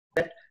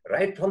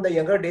Right from the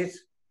younger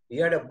days, he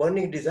had a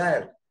burning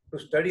desire to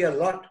study a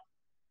lot,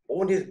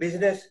 own his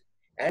business,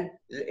 and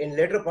in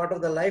later part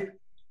of the life,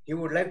 he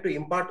would like to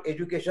impart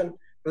education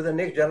to the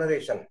next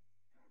generation.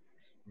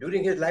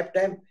 During his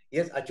lifetime, he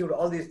has achieved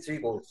all these three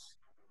goals.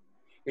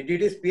 He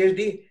did his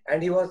PhD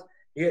and he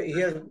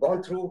has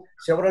gone through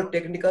several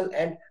technical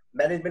and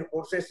management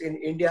courses in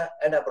India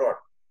and abroad.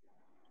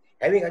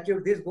 Having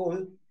achieved this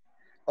goal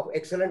of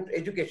excellent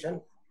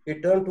education, he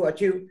turned to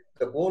achieve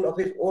the goal of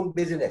his own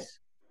business.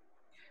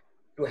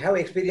 To have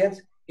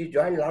experience, he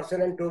joined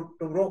Larsen and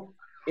Toubro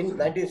in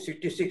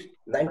 1966.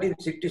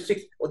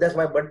 1966, oh, that's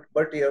my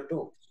birth year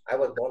too. I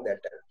was born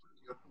that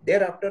time.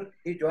 Thereafter,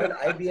 he joined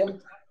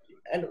IBM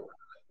and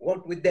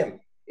worked with them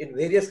in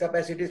various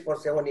capacities for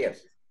 7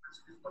 years.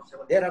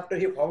 Thereafter,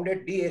 he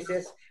founded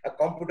DSS, a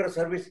computer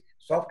service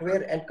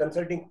software and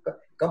consulting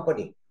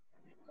company.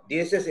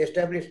 DSS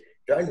established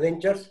joint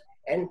ventures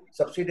and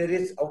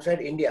subsidiaries outside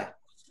India.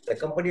 The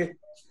company is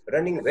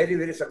running very,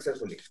 very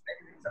successfully.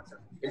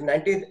 In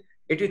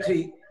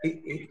 1983,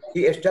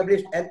 he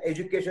established an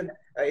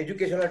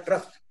educational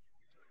trust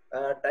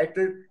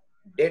titled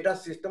Data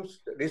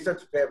Systems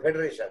Research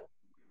Federation.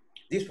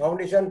 This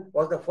foundation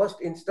was the first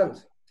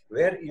instance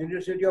where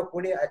University of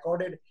Pune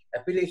accorded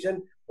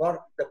affiliation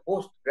for the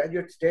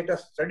postgraduate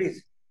status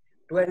studies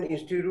to an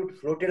institute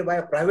floated by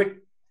a private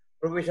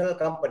professional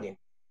company.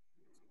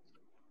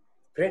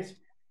 Friends,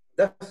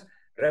 thus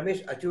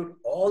Ramesh achieved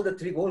all the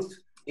three goals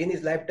in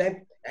his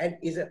lifetime and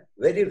is a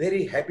very,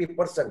 very happy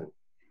person.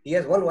 He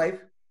has one wife,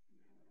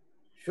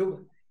 Shubh,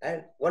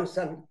 and one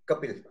son,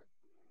 Kapil.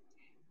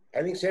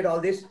 Having said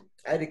all this,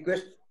 I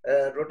request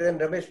Rtn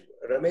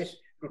Ramesh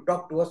to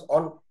talk to us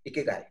on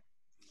IKIGAI.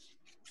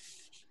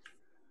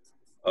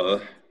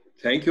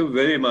 Thank you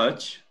very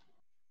much.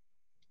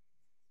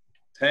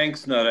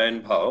 Thanks,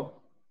 Narayan Bhau.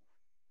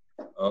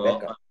 I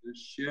will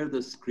share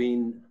the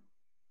screen,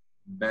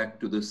 back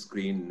to the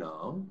screen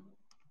now.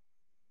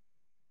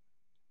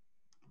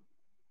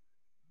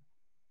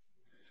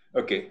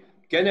 Okay,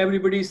 can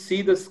everybody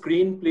see the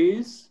screen,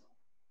 please?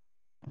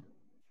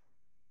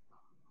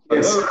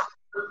 Yes.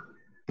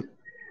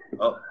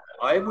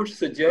 I would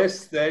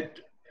suggest that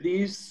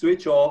please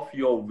switch off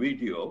your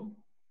video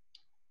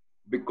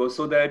because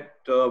so that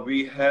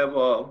we have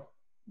a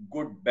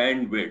good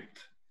bandwidth.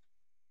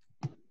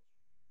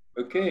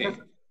 Okay. Yes.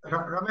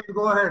 Ramesh,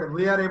 go ahead.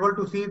 We are able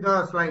to see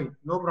the slide.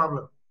 No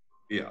problem.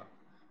 Yeah.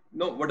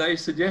 No, what I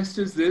suggest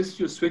is this,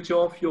 you switch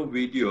off your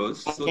videos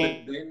so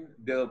that then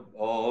the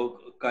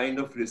kind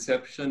of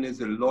reception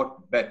is a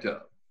lot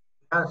better.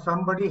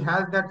 Somebody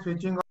has that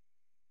switching off.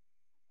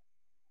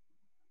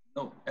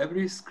 No,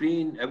 every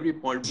screen, every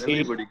point,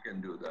 everybody can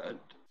do that.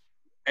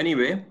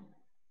 Anyway,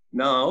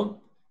 now,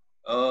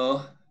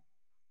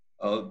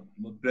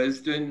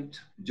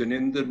 President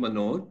Janinder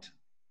Manot,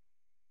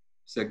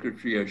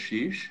 Secretary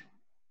Ashish,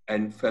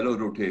 and fellow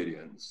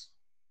Rotarians.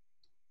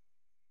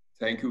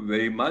 Thank you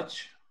very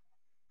much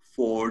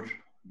for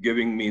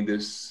giving me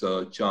this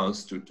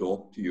chance to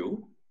talk to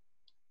you.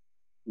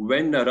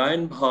 When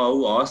Narayan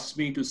Bhau asked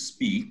me to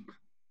speak,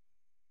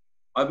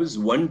 I was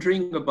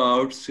wondering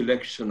about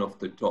selection of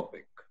the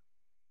topic.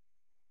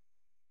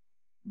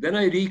 Then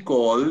I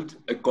recalled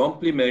a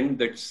compliment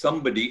that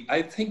somebody,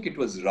 I think it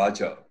was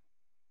Raja,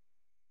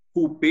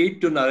 who paid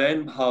to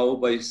Narayan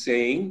Bhau by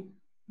saying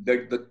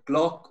that the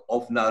clock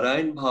of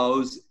Narayan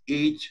Bhau's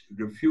age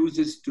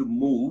refuses to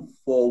move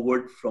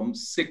forward from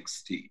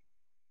 60.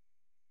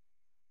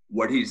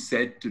 What he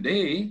said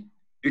today,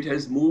 it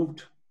has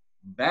moved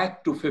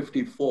back to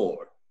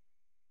 54.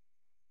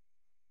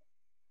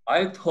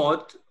 I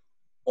thought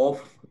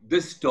of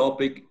this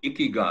topic,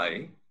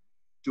 Ikigai,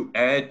 to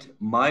add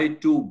my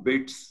 2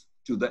 bits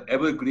to the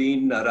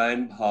evergreen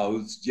Narayan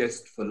Bhau's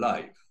Jest for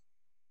Life.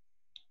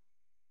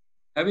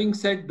 Having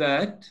said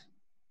that,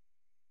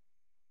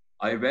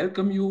 I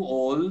welcome you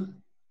all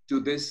to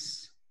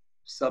this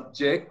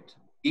subject,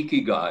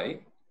 Ikigai,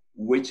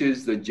 which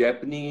is the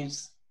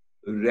Japanese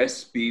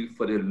recipe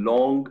for a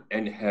long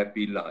and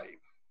happy life.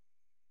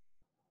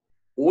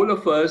 All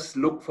of us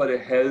look for a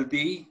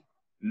healthy,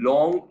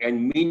 long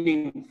and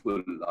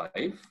meaningful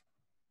life.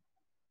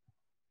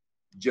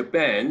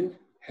 Japan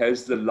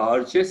has the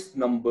largest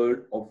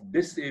number of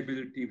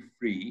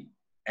disability-free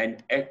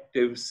and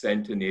active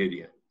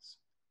centenarians.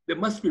 They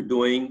must be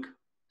doing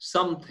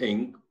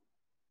something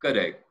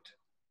correct.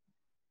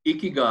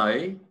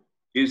 Ikigai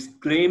is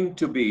claimed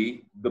to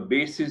be the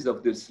basis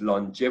of this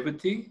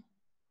longevity.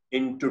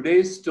 In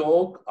today's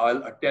talk,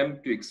 I'll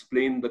attempt to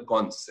explain the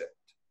concept.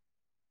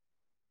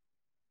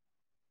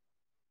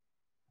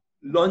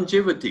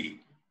 Longevity.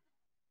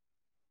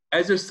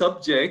 As a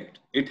subject,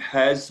 it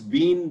has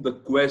been the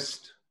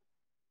quest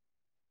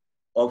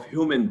of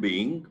human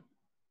being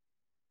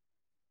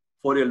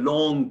for a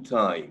long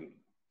time.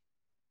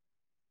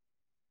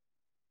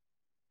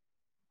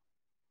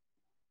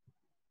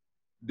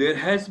 There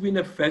has been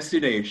a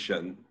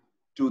fascination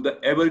to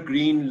the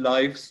evergreen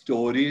life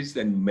stories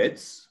and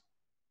myths.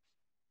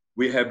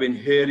 We have been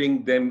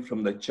hearing them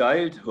from the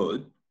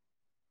childhood.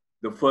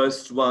 The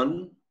first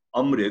one,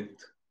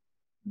 Amrit,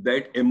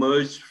 that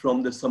emerged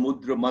from the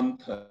Samudra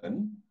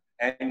Manthan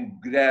and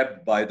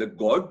grabbed by the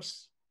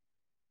gods,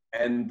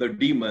 and the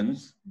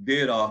demons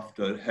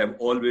thereafter have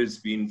always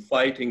been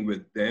fighting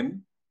with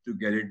them to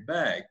get it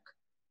back.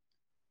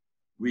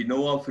 We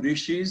know of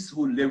rishis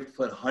who lived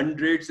for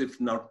hundreds, if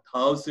not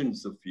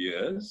thousands of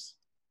years.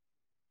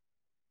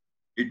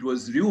 It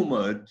was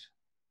rumored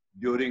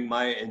during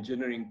my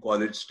engineering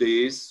college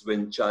days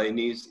when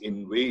Chinese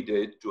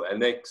invaded to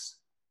annex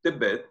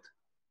Tibet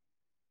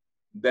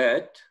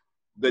that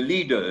the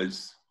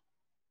leaders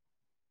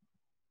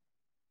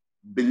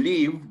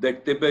believed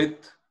that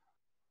Tibet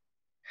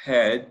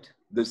had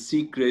the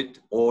secret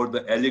or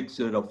the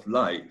elixir of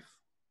life.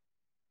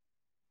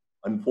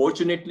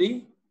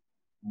 Unfortunately,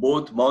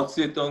 both Mao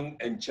Zedong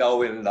and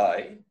Zhou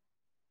Enlai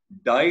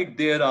died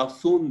there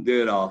soon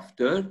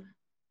thereafter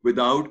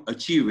without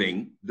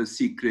achieving the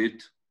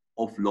secret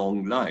of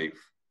long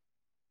life.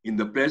 In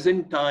the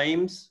present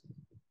times,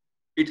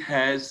 it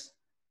has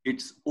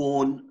its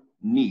own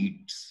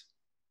needs.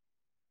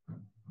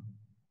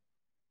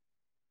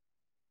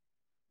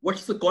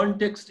 What's the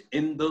context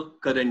in the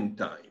current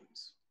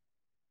times?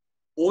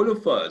 All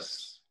of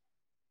us,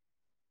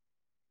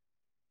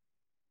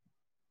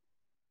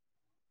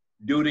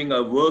 during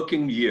our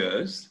working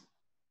years,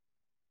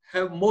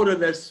 have more or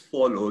less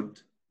followed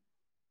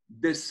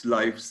this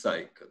life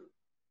cycle.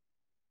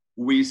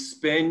 We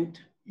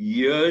spent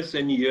years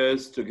and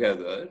years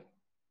together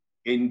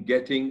in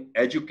getting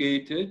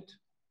educated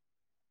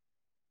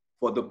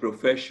for the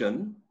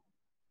profession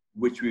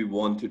which we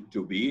wanted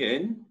to be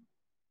in.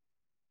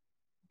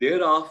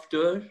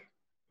 Thereafter,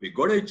 we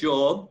got a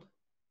job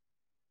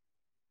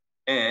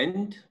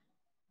and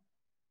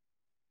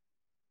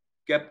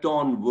kept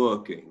on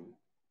working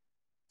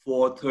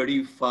for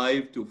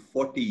 35 to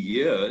 40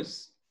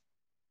 years,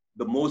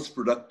 the most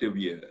productive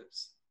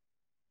years.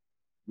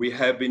 We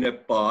have been a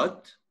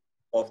part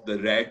of the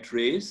rat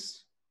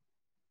race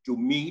to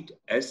meet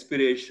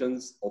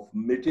aspirations of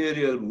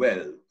material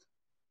wealth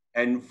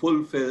and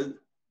fulfill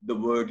the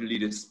worldly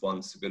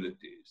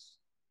responsibilities.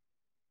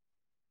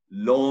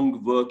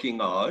 Long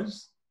working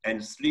hours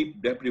and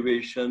sleep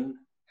deprivation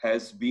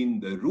has been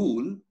the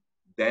rule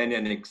than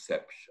an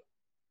exception.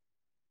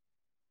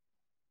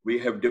 We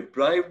have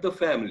deprived the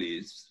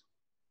families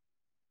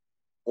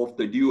of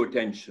the due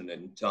attention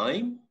and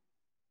time.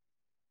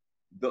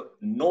 The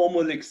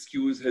normal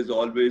excuse has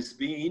always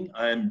been,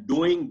 I am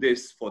doing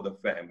this for the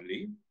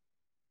family.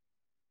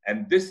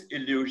 And this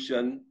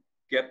illusion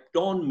kept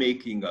on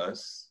making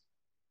us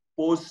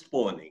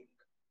postponing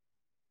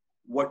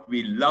what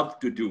we love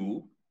to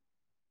do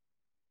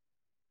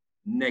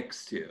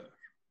next year.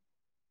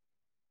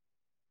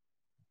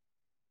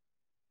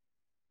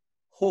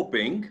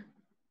 Hoping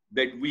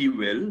that we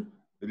will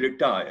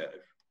retire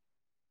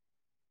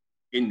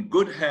in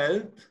good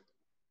health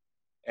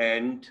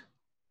and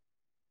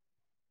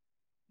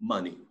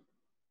money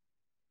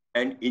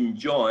and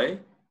enjoy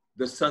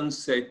the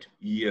sunset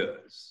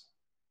years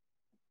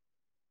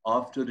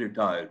after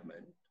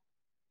retirement.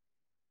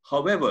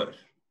 However,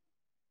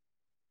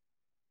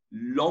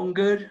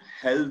 longer,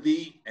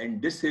 healthy, and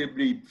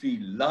disability-free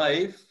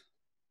life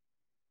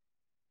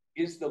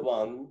is the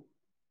one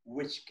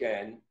which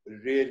can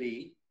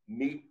really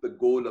meet the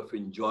goal of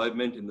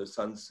enjoyment in the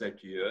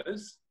sunset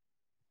years.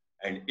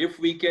 And if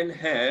we can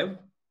have,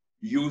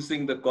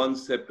 using the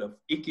concept of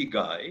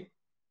IKIGAI,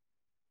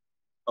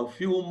 a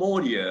few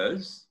more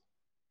years,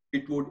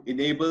 it would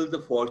enable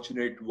the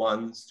fortunate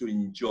ones to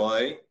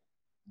enjoy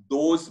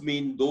those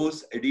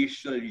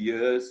additional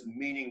years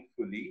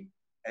meaningfully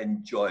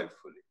and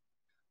joyfully.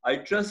 I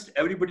trust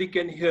everybody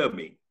can hear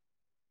me.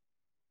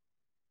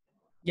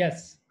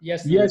 Yes.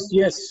 Yes,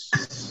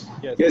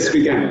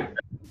 we can.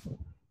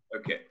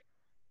 Okay.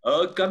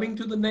 Coming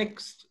to the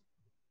next,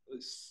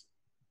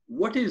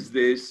 what is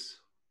this?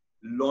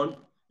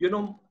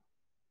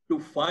 To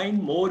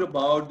find more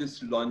about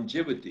this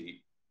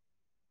longevity,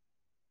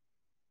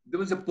 there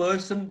was a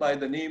person by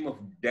the name of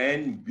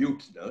Dan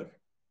Buettner.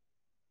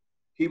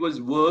 He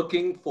was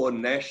working for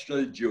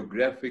National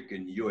Geographic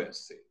in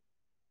USA.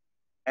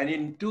 And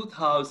in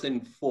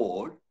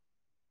 2004,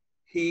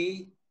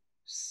 he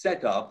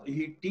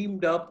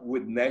teamed up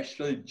with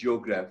National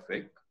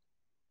Geographic,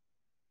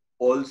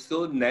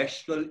 also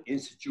National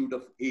Institute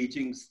of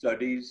Aging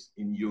Studies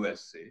in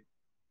USA,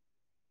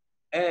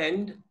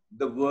 and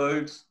the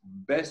world's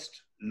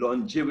best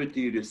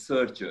longevity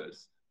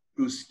researchers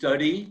to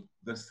study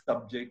the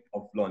subject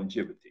of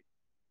longevity.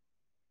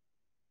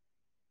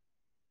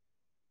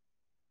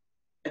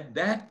 At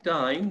that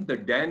time, the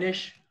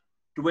Danish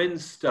twin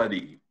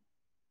study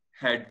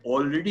had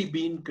already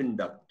been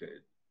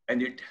conducted,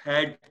 and it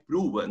had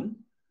proven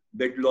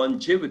that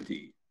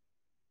longevity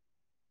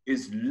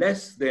is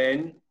less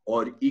than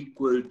or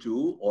equal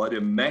to or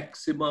a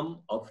maximum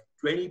of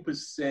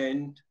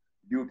 20%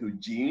 due to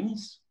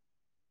genes,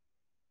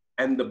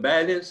 and the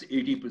balance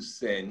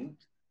 80%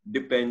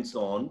 depends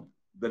on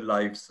the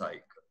life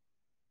cycle.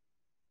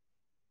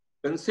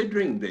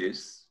 Considering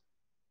this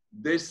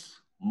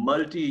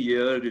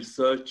multi-year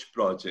research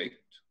project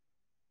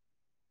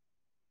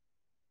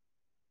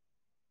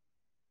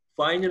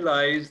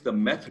finalized the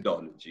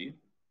methodology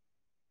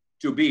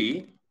to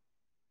be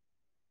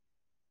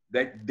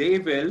that they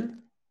will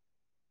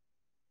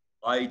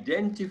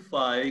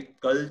identify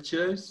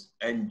cultures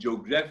and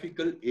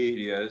geographical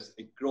areas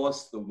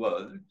across the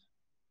world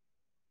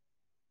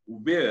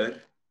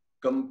where,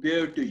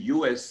 compared to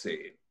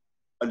USA,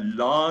 a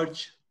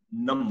large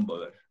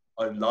number,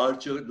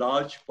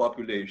 large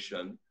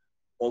population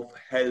of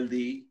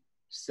healthy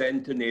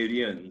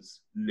centenarians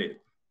live.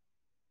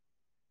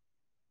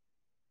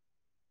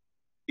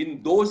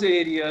 In those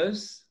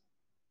areas,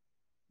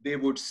 they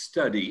would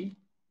study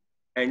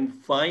and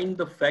find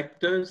the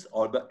factors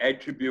or the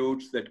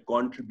attributes that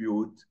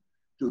contribute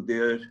to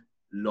their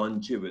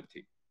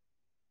longevity.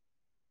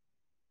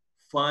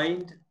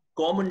 Find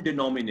common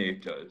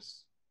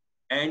denominators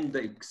and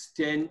the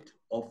extent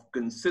of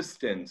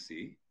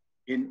consistency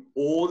in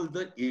all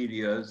the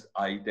areas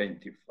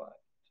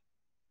identified.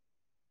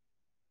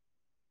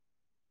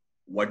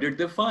 What did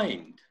they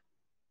find?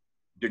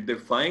 Did they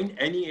find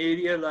any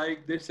area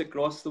like this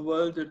across the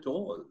world at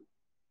all?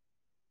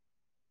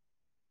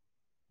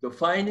 The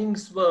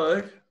findings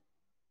were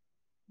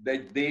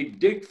that they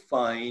did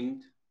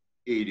find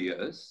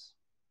areas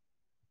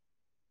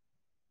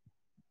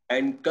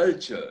and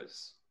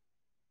cultures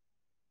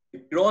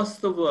across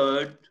the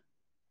world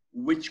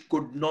which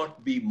could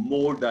not be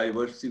more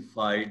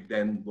diversified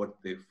than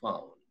what they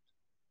found.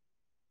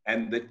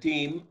 And the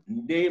team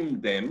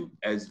named them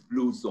as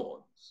blue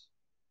zones.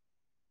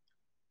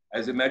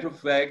 As a matter of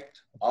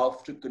fact,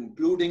 after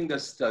concluding the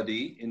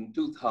study in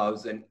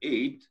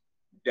 2008,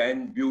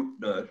 Dan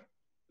Buettner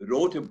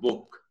wrote a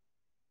book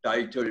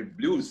titled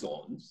Blue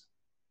Zones,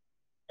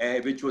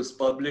 which was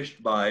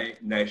published by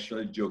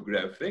National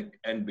Geographic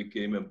and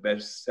became a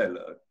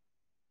bestseller.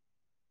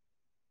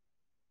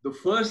 The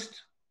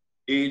first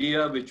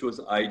area which was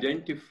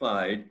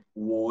identified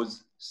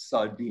was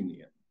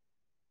Sardinia.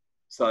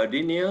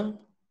 Sardinia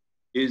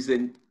is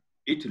in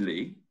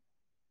Italy,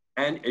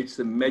 and it's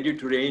a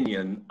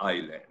Mediterranean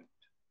island.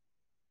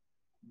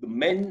 The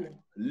men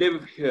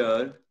live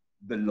here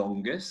the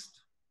longest.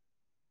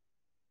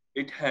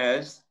 It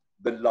has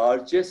the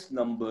largest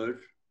number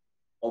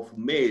of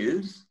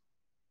males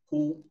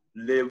who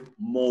live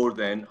more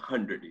than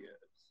 100 years.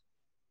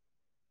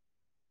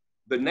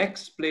 The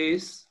next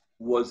place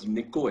was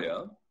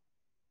Nicoya,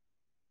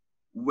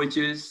 which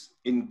is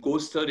in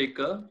Costa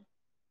Rica,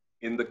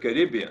 in the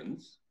Caribbean,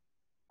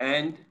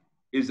 and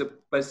is a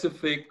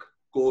Pacific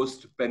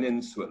Coast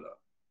peninsula.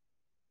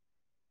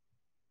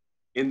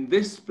 In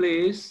this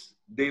place,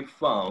 they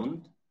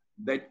found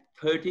that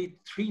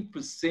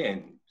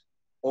 33%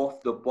 of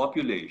the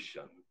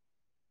population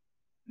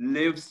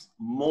lives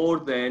more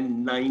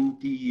than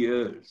 90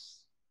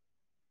 years.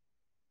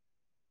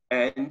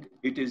 And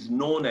it is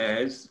known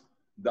as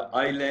the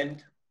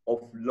island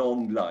of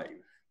long life.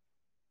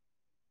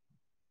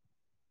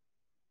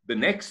 The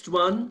next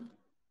one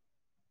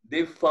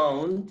they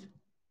found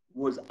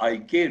was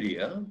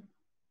IKIGAI,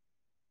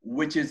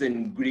 which is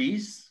in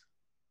Greece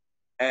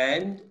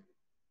and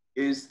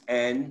is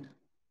an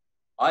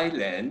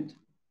island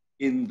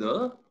in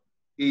the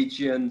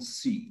Aegean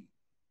Sea.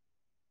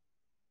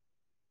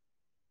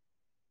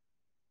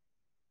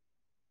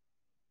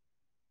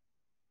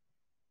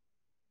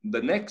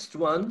 The next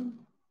one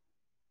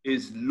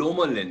is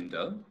Loma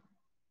Linda,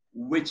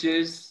 which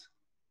is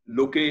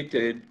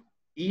located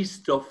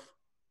east of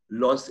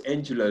Los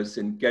Angeles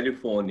in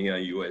California,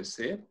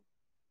 USA.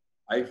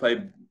 If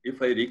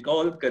I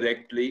recall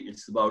correctly,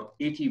 it's about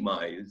 80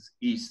 miles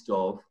east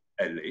of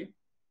LA.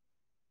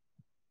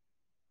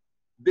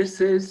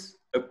 This is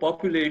a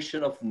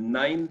population of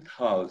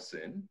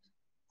 9,000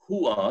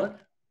 who are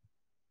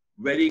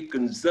very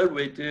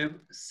conservative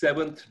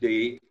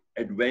Seventh-day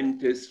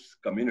Adventist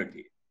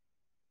community.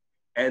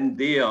 And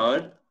they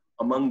are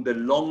among the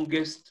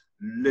longest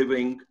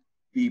living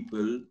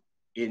people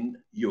in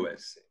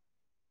USA.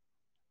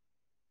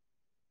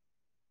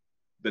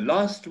 The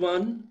last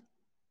one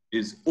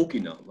is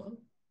Okinawa,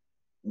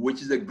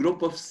 which is a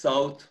group of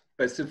South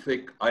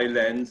Pacific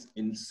islands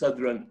in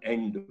southern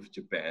end of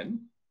Japan.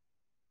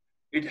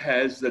 It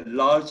has the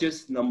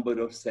largest number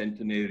of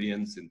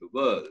centenarians in the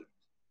world,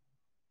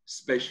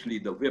 especially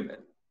the women.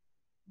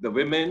 The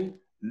women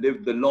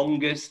live the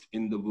longest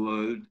in the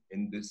world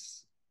in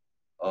this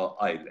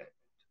island.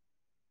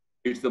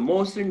 It's the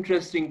most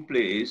interesting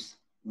place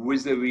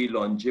vis-a-vis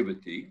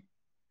longevity,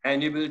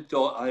 and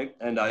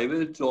I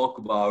will talk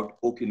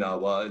about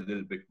Okinawa a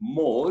little bit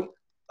more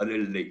a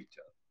little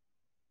later.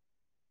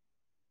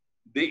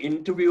 They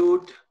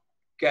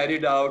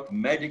carried out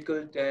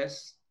medical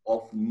tests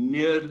of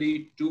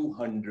nearly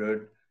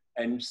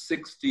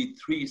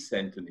 263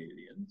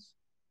 centenarians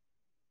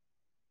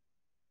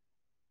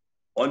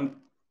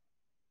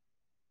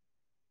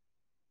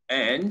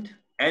and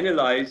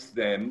analyzed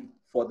them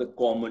for the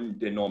common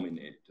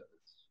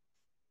denominators.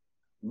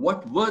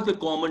 What were the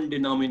common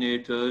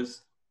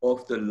denominators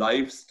of the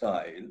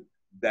lifestyle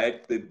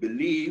that they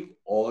believe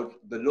or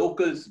the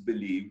locals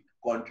believed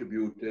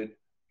contributed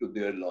to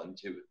their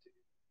longevity?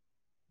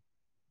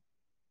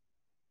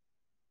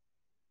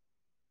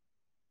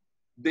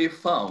 they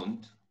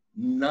found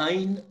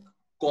 9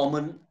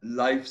 common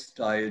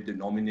lifestyle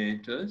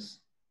denominators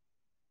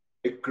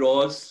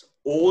across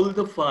all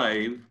the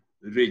 5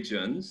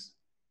 regions,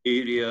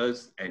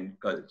 areas, and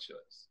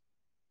cultures.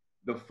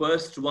 The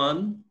first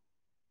one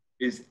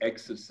is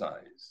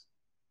exercise.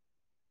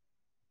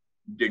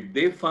 Did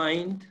they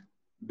find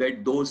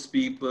that those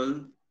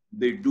people,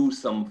 they do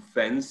some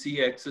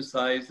fancy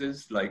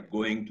exercises like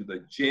going to the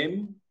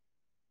gym,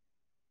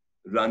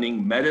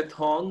 running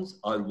marathons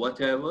or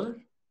whatever?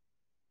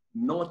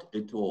 Not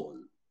at all.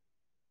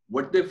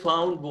 What they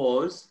found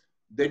was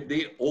that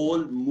they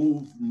all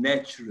move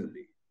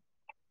naturally.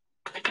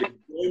 They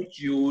don't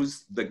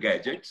use the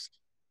gadgets.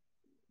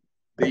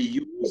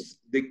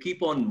 They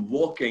keep on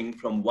walking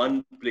from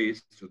one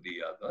place to the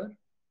other.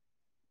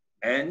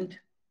 And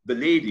the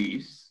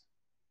ladies,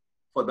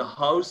 for the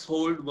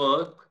household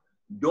work,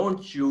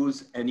 don't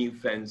use any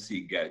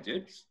fancy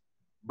gadgets,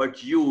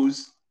 but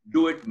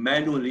do it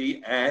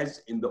manually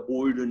as in the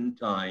olden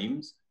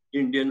times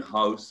Indian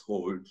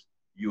households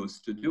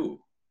used to do.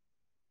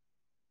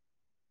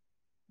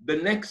 The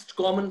next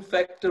common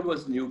factor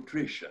was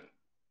nutrition.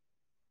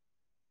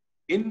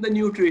 In the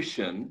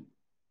nutrition,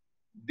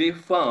 they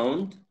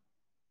found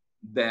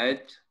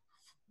that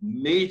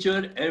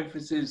major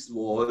emphasis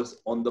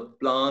was on the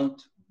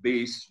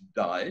plant-based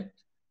diet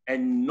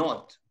and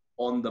not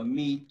on the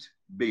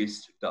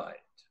meat-based diet.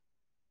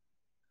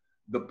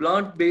 The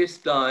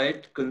plant-based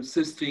diet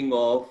consisting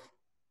of,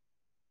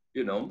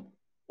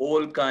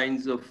 all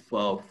kinds of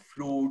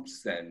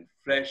fruits and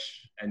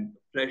fresh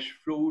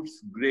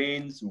fruits,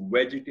 grains,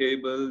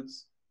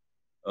 vegetables,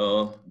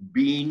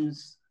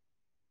 beans,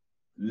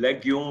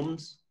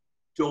 legumes,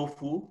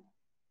 tofu,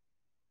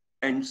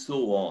 and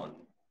so on.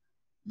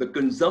 The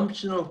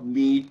consumption of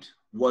meat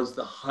was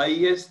the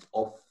highest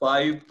of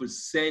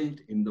 5%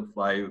 in the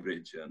 5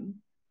 regions,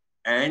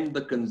 and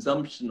the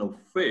consumption of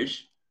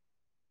fish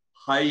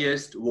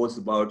highest was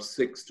about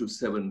 6 to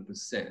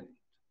 7%.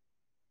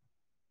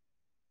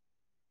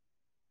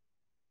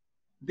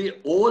 They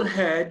all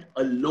had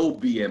a low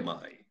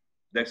BMI.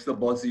 That's the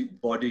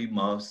body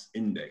mass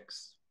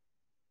index.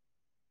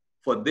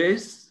 For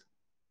this,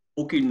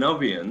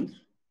 Okinawans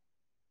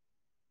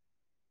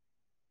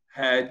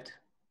had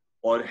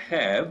or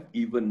have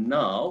even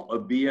now a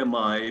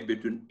BMI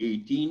between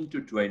 18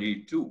 to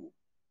 22.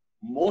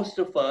 Most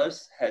of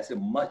us has a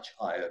much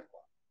higher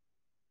one.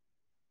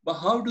 But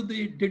how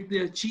did they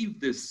achieve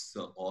this,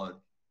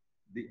 or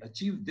they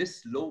achieved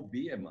this low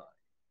BMI?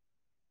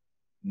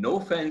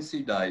 No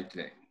fancy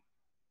dieting,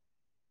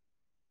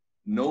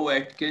 no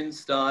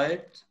Atkins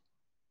diet,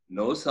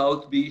 no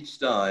South Beach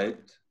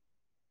diet,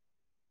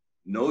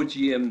 no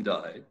GM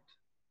diet.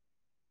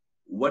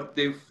 What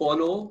they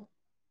follow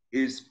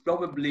is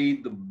probably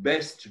the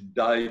best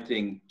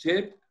dieting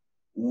tip,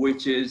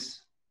 which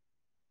is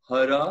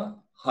hara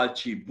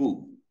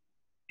hachibu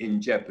in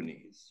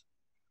Japanese.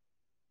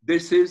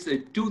 This is a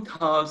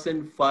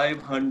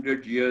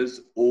 2,500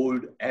 years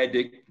old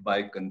edict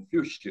by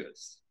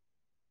Confucius.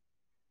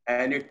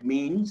 And it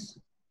means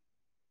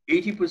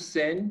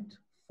 80%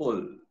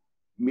 full,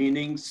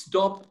 meaning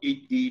stop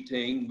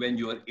eating when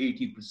you are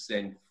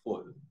 80%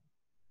 full.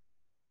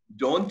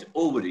 Don't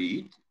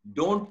overeat,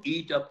 don't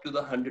eat up to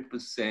the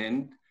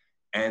 100%.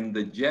 And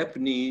the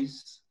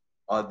Japanese,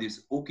 or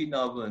these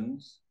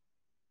Okinawans,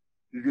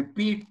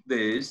 repeat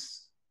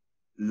this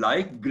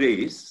like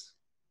grace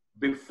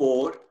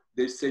before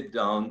they sit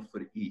down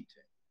for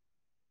eating.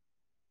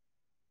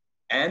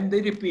 And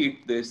they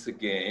repeat this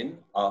again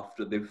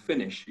after they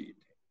finish eating.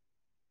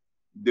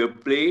 Their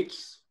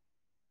plates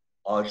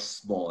are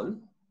small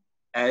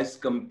as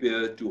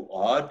compared to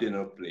our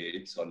dinner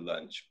plates or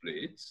lunch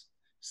plates,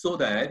 so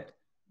that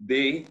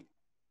they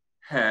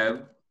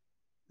have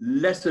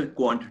lesser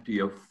quantity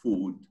of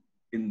food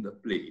in the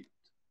plate.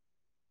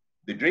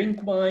 They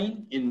drink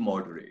wine in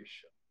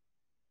moderation.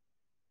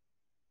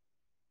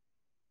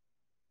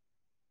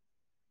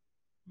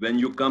 When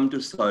you come to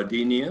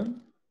Sardinia,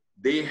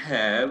 they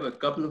have a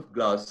couple of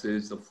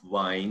glasses of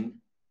wine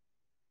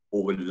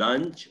over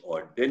lunch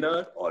or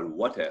dinner or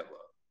whatever.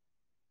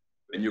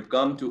 When you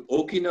come to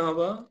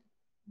Okinawa,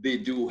 they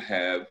do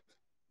have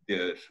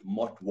their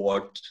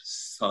motwort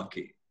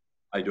sake.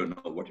 I don't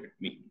know what it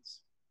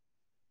means.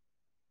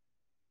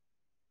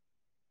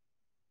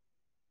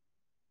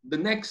 The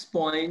next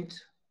point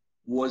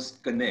was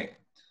connect.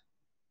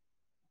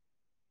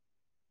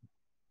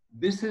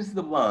 This is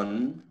the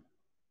one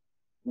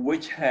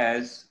which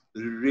has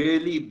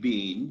really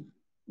been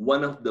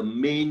one of the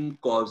main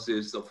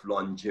causes of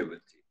longevity.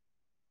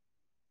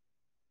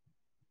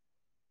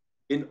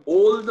 In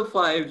all the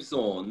 5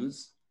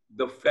 zones,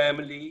 the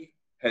family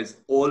has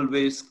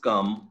always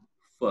come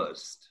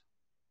first.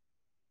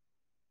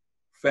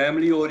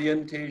 Family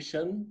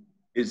orientation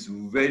is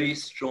very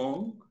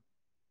strong.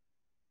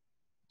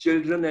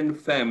 Children and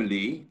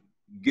family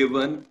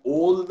given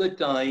all the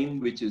time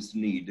which is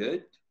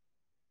needed.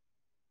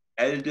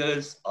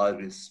 Elders are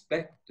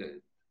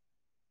respected.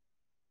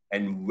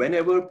 And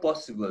whenever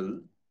possible,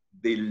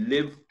 they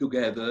live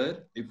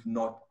together, if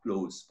not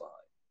close by.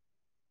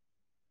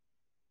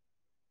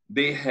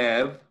 they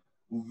have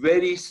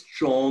very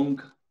strong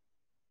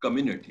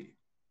community,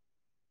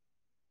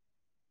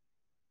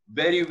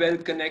 very well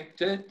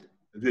connected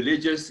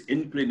religious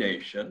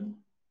inclination.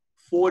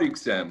 For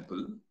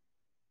example,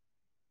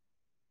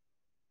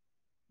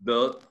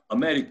 the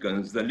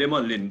Americans, the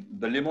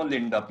Loma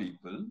Linda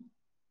people,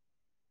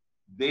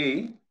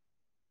 they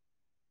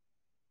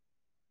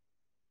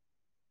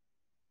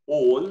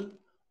all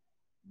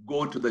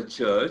go to the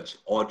church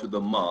or to the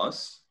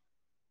mass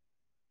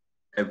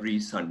every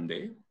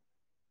Sunday,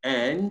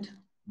 and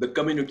the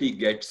community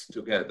gets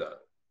together.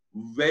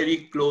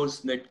 Very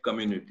close-knit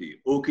community.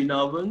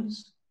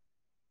 Okinawans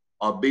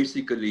are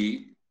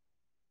basically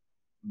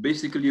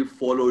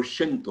follow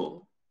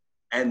Shinto,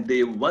 and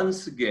they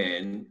once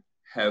again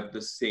have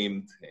the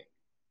same thing.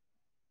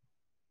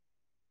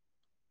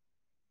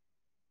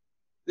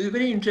 There's a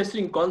very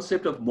interesting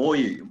concept of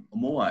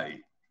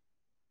moai,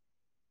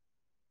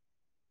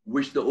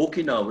 which the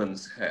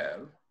Okinawans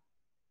have,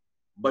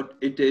 but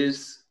it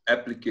is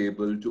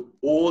applicable to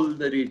all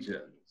the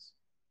regions.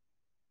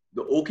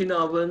 The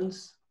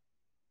Okinawans,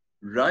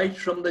 right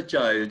from the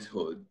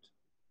childhood,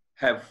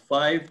 have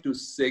 5 to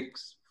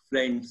 6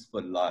 friends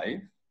for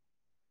life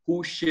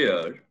who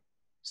share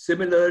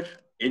similar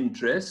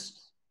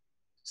interests,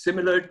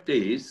 similar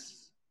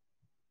tastes,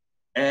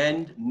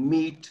 and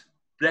meet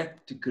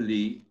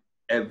practically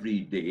every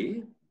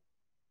day,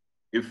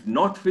 if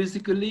not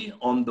physically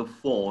on the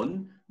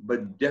phone,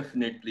 but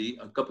definitely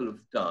a couple of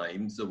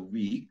times a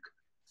week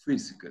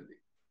physically.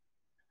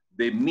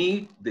 They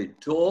meet, they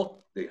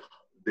talk,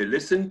 they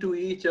listen to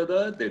each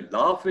other, they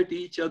laugh at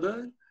each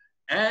other,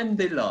 and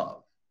they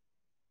laugh.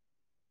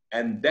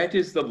 And that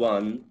is the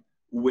one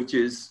which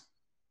is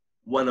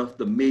one of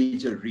the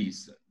major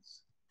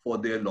reasons for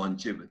their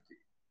longevity.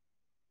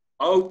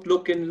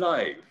 Outlook in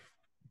life.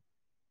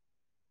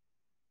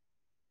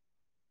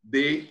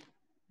 They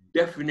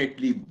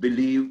definitely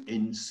believe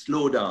in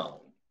slow down.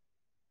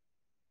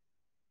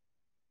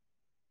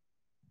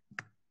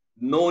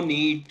 No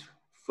need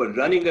for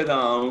running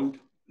around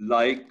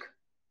like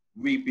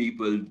we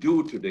people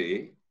do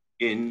today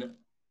in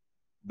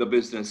the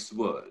business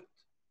world.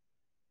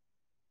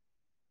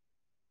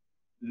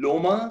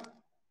 Loma,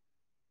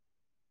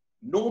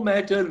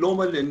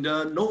 Loma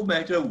Linda, no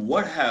matter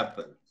what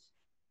happens,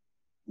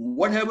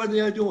 whatever they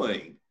are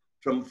doing,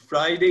 from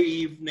Friday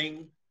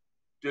evening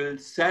till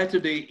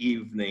Saturday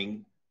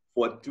evening,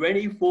 for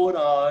 24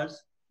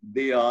 hours,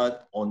 they are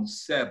on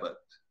Sabbath.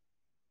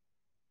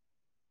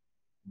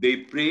 They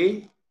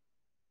pray,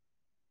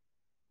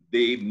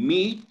 they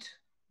meet,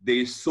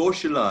 they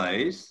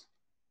socialize,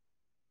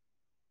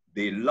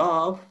 they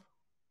laugh,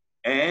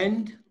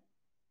 and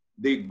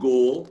they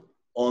go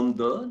on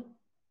the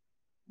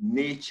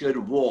nature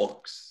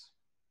walks.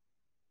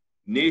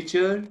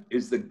 Nature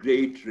is the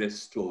great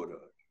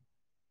restorer.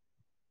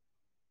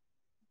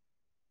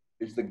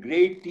 It's the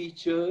great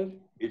teacher,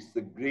 it's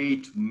the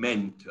great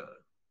mentor.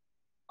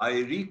 I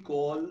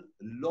recall a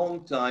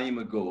long time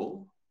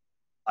ago,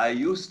 I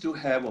used to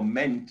have a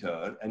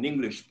mentor, an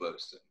English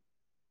person,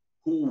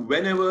 who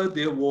whenever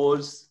there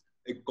was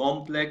a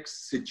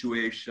complex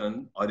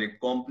situation or a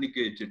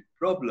complicated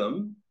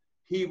problem,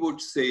 he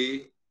would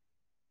say,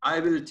 I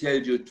will tell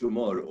you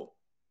tomorrow.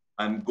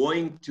 I'm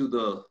going to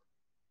the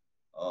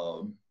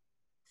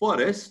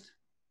forest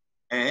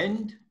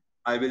and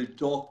I will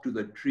talk to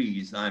the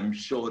trees. I'm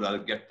sure I'll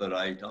get the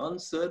right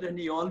answer, and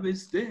he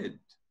always did.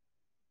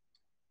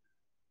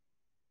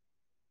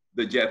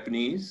 The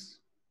Japanese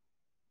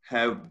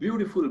have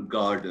beautiful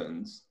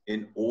gardens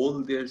in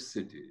all their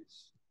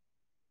cities,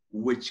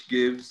 which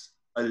gives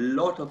a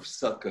lot of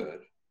succor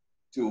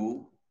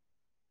to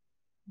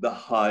the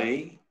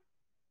high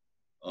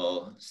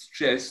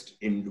stressed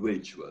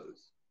individuals.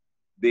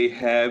 They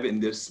have in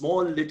their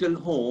small little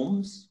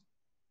homes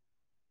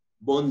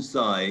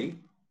bonsai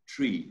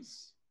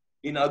trees.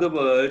 In other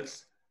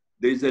words,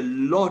 there's a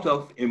lot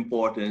of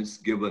importance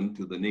given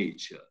to the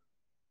nature.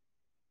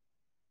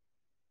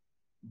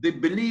 They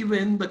believe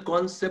in the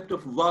concept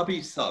of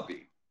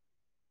wabi-sabi.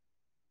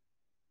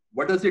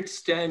 What does it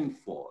stand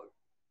for?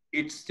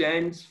 It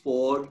stands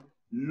for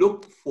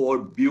look for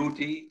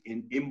beauty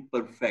in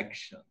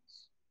imperfections.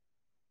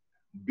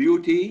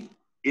 Beauty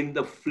in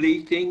the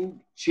fleeting,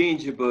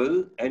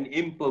 changeable, and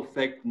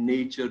imperfect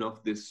nature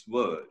of this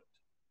world.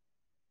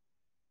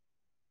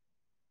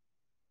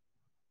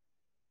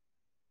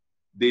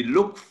 They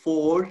look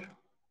for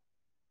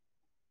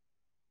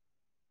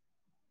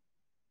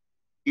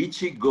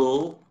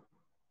Ichigo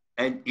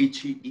and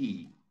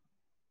Ichi-e.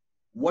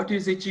 What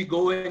is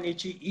Ichigo and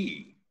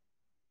Ichi-e?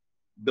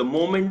 The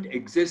moment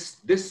exists,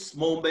 this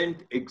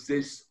moment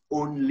exists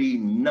only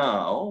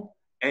now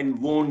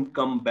and won't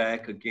come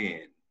back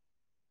again.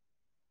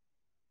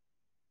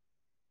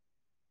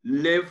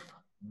 Live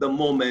the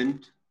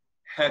moment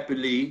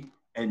happily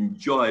and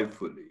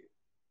joyfully.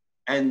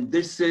 And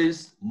this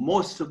is,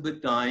 most of the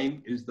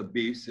time, is the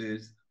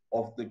basis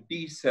of the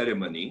tea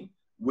ceremony,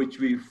 which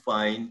we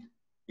find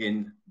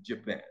in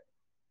Japan.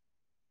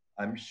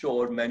 I'm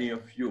sure many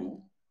of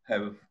you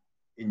have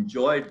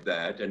enjoyed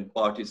that and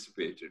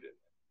participated in it.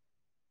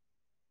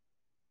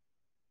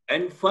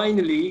 And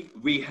finally,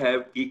 we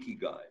have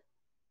Ikigai,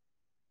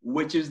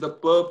 which is the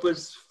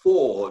purpose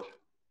for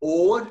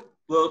or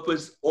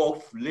purpose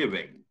of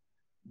living.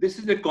 This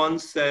is a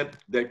concept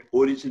that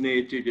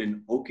originated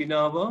in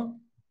Okinawa.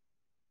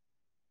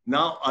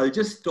 Now, I'll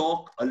just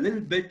talk a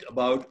little bit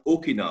about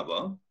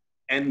Okinawa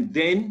and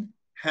then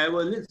have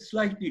a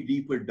slightly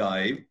deeper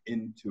dive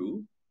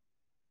into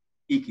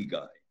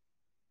Ikigai.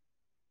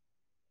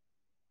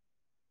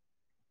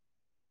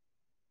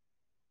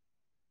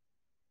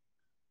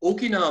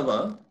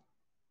 Okinawa,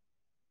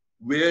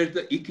 where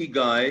the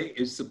Ikigai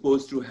is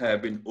supposed to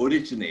have been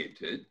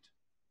originated,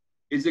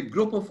 is a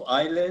group of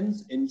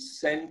islands in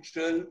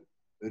central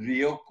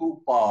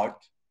Ryukyu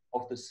part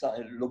of the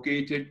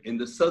located in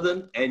the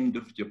southern end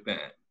of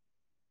Japan.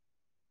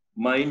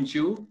 Mind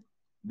you,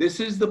 this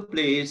is the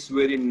place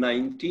where in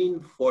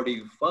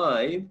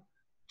 1945,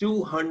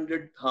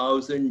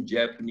 200,000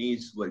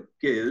 Japanese were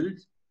killed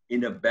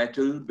in a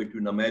battle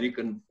between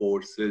American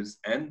forces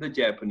and the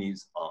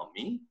Japanese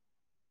army.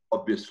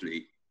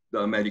 Obviously, the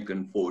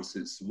American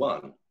forces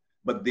won,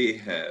 but they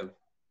have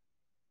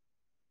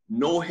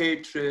no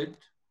hatred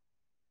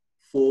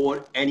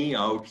for any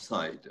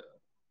outsider.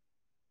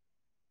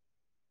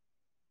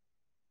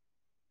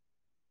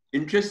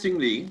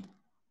 Interestingly,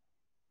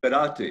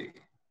 karate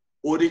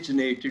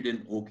originated in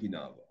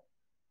Okinawa.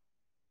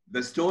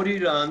 The story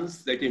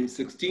runs that in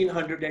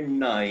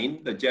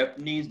 1609, the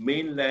Japanese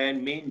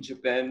main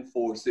Japan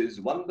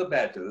forces won the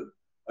battle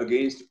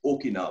against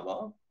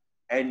Okinawa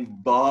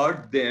and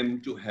barred them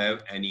to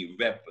have any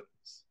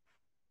weapons.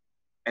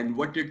 And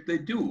what did they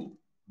do?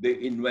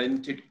 They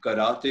invented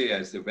karate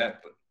as a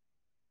weapon.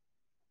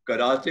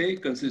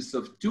 Karate consists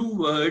of two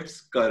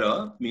words,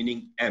 kara,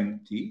 meaning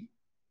empty,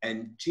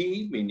 and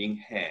chi, meaning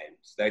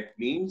hands. That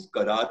means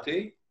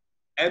karate,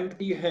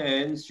 empty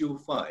hands you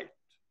fight,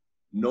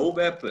 no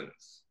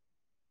weapons.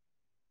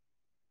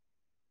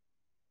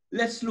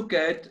 Let's look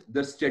at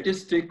the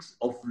statistics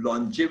of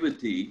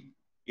longevity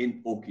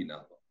in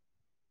Okinawa.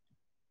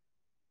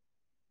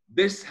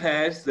 This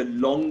has the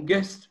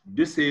longest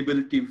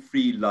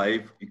disability-free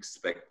life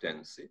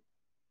expectancy.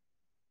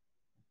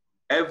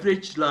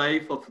 Average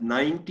life of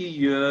 90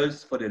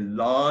 years for a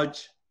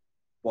large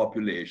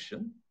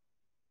population.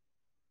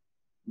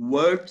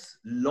 World's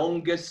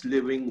longest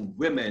living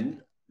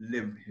women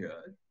live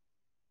here.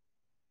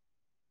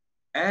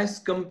 As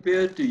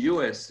compared to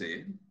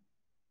USA,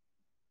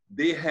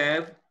 they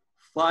have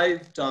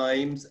 5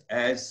 times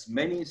as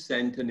many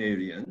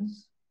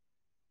centenarians.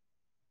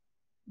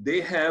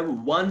 They have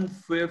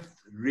 1/5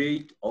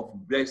 rate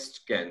of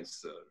breast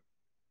cancer,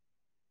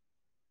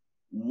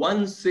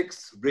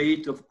 1/6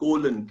 rate of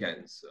colon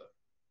cancer,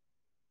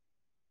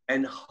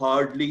 and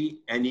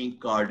hardly any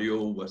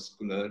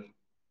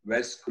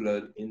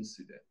vascular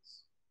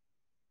incidents.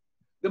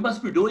 They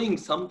must be doing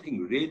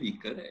something really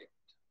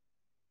correct.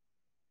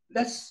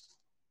 Let's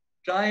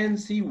try and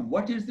see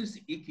what is this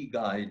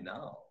Ikigai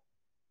now.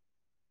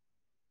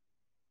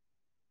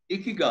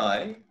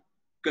 Ikigai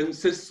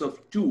consists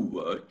of 2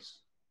 words,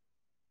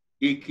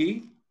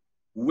 Iki,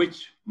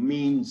 which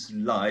means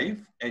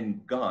life,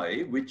 and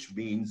Gai, which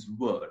means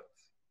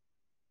worth.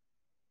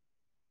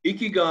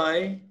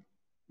 Ikigai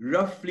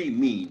roughly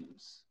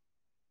means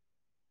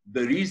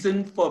the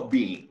reason for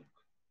being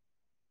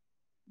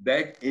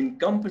that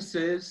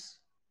encompasses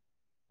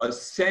a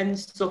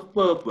sense of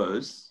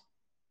purpose,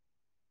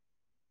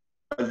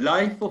 a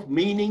life of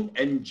meaning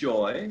and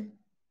joy,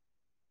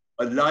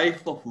 a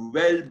life of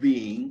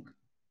well-being,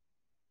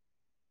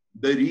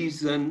 the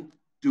reason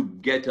to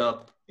get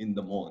up in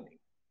the morning.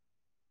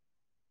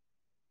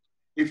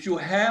 If you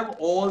have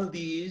all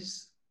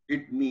these,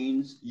 it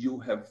means you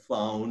have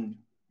found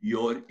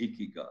your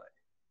Ikigai.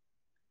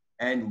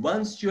 And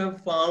once you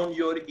have found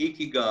your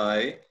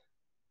Ikigai,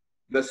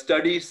 the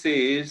study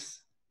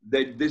says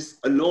that this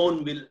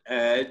alone will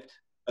add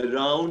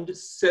around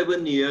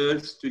 7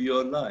 years to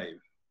your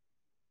life.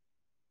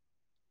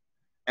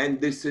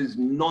 And this is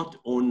not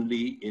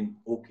only in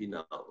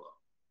Okinawa.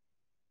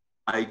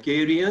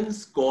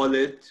 Icarians call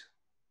it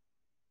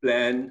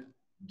Plan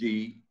de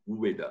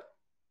Vida.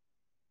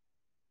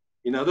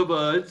 In other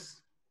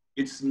words,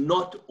 it's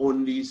not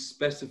only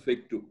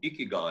specific to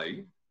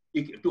Ikigai,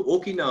 to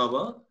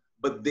Okinawa,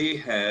 but they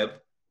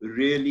have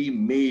really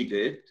made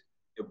it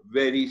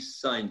very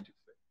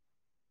scientific.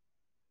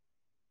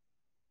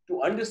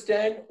 To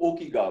understand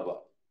Okinawa,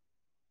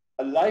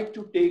 I'd like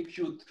to take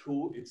you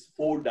through its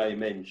 4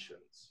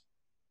 dimensions.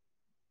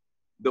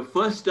 The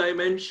first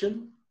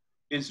dimension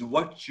is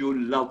what you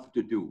love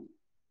to do.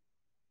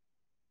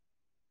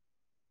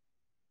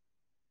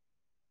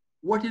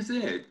 What is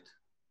it?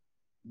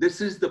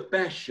 This is the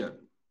passion.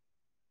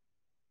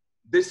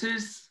 This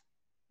is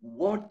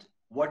what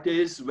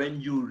is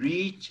when you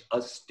reach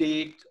a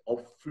state of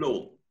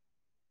flow.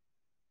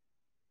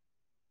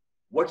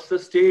 What's the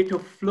state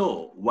of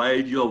flow?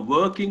 While you're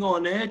working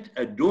on it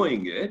and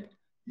doing it,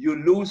 you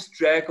lose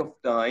track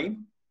of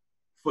time,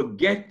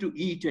 forget to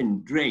eat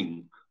and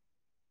drink,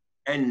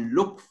 and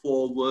look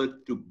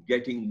forward to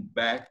getting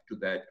back to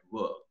that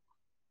work.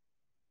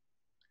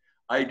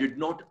 I did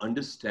not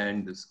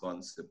understand this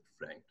concept,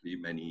 frankly,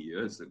 many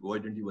years ago. I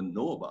didn't even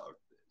know about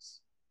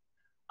this.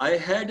 I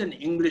had an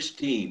English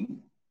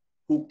team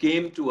who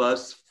came to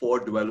us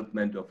for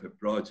development of a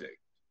project,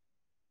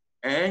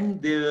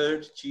 and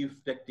their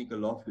chief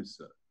technical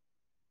officer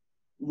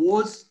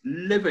was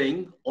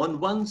living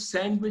on one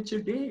sandwich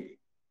a day.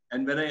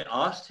 And when I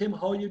asked him,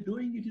 how are you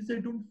doing? He said,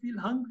 I don't feel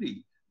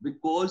hungry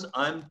because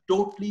I'm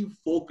totally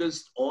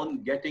focused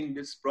on getting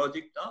this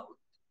project out.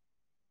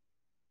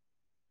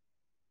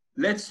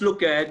 Let's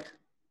look at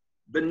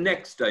the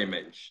next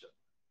dimension.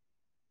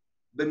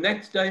 The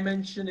next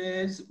dimension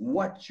is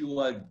what you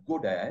are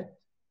good at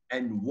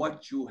and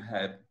what you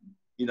have,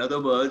 in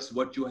other words,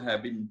 what you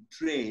have been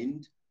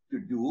trained to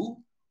do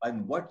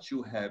and what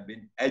you have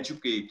been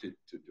educated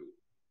to do.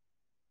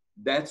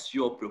 That's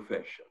your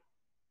profession.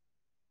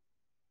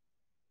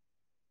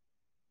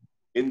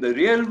 In the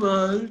real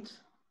world,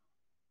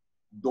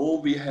 though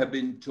we have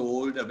been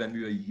told that when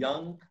we were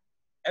young,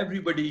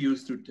 everybody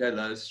used to tell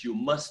us you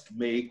must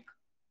make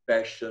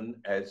passion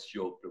as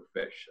your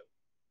profession.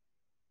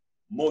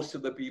 Most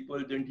of the people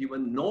didn't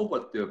even know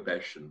what their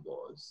passion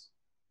was.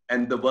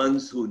 And the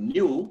ones who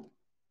knew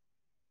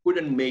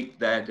couldn't make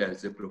that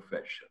as a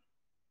profession.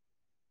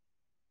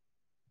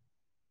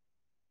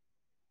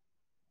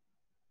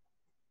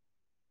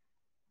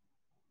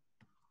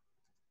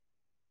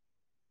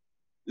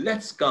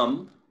 Let's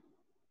come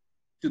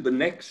to the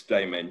next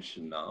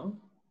dimension now.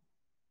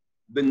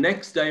 The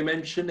next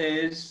dimension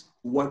is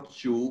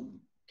what you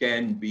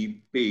can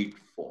be paid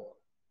for.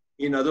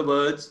 In other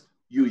words,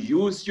 you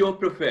use your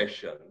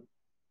profession,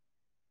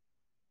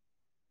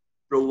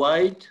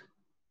 provide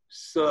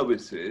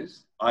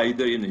services,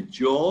 either in a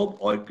job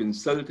or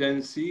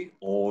consultancy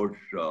or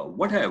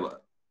whatever,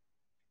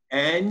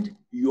 and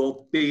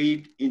you're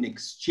paid in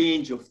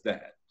exchange of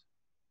that.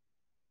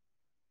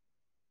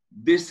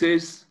 This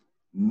is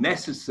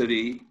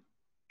necessary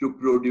to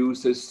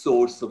produce a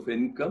source of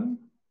income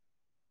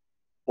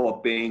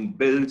for paying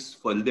bills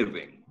for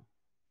living.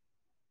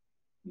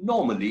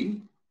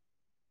 Normally,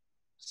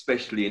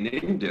 especially in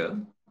India,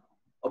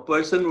 a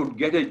person would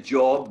get a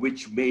job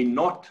which may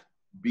not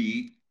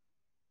be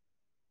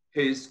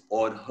his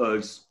or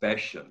her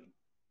passion.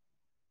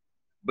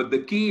 But the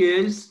key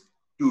is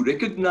to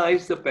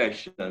recognize the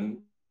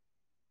passion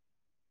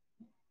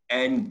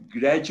and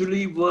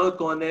gradually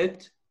work on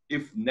it,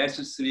 if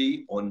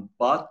necessary, on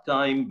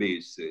part-time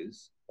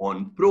basis,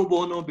 on pro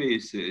bono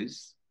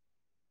basis.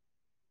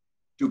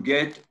 To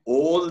get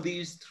all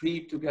these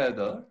three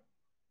together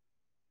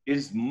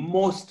is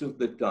most of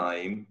the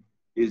time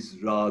is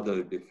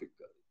rather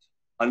difficult,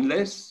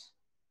 unless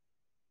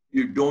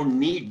you don't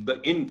need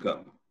the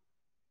income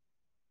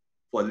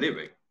for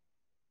living.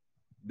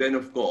 Then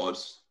of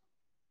course,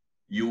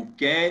 you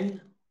can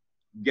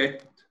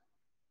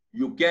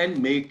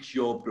make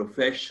your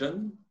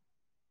profession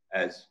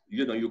as,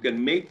 you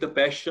can make the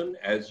passion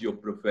as your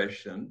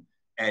profession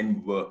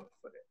and work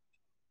for it.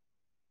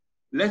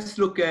 Let's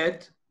look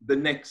at the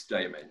next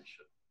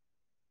dimension.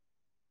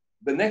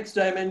 The next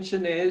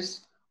dimension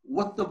is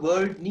what the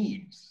world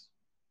needs.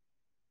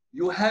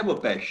 You have a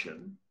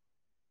passion,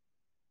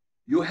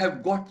 you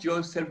have got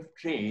yourself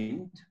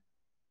trained,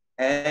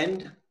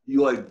 and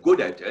you are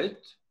good at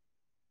it.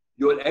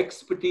 Your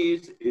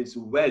expertise is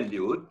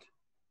valued,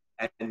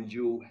 and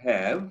you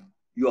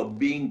are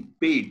being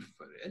paid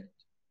for it.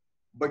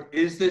 But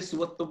is this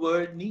what the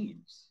world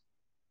needs?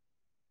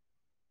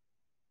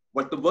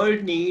 What the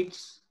world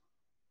needs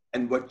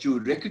and what you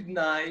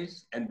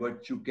recognize and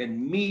what you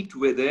can meet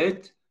with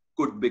it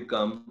could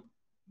become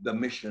the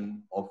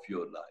mission of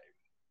your life.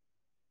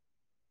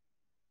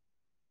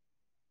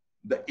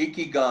 The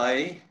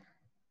IKIGAI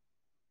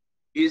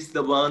is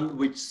the one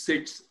which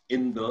sits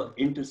in the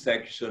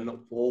intersection of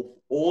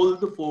all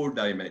the four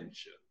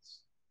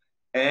dimensions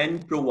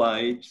and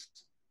provides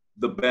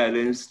the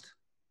balanced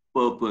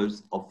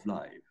purpose of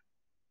life.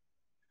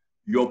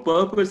 Your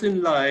purpose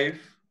in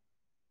life,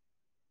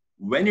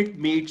 when it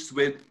meets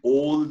with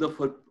all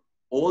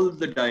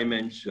the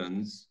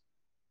dimensions,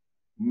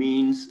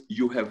 means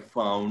you have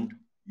found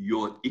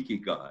your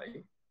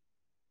ikigai.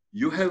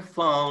 You have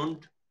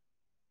found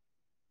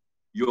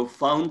your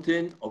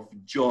fountain of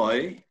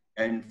joy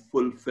and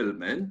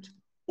fulfillment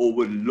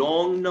over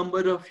long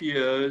number of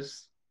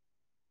years.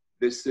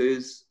 This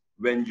is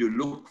when you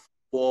look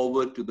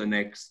forward to the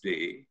next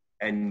day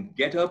and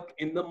get up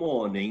in the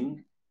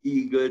morning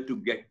eager to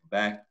get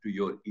back to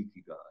your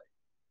ikigai.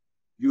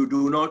 You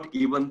do not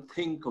even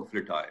think of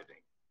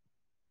retiring.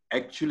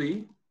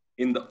 Actually,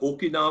 in the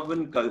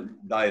Okinawan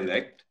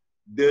dialect,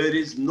 there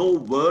is no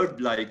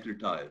word like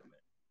retirement.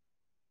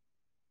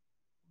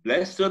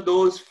 Blessed are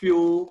those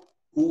few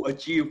who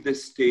achieve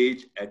this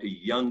stage at a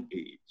young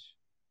age.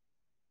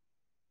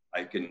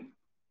 I can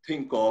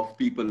think of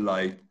people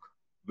like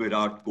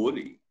Virat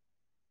Kohli,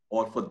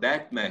 or for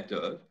that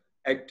matter,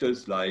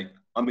 actors like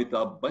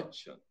Amitabh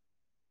Bachchan,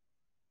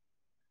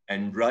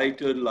 and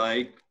writer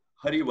like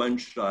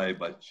Harivansh Rai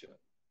Bachchan.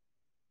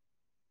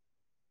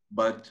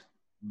 But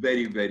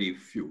very, very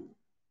few.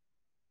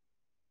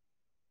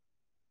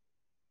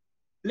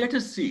 Let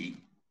us see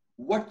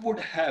what would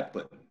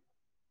happen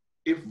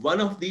if one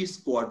of these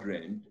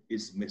quadrants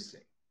is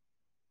missing.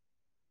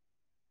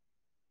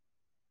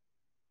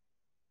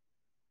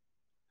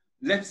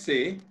 Let's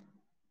say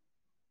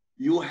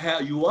you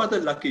are the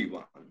lucky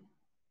one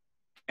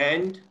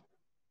and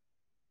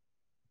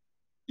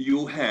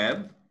you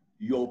have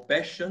your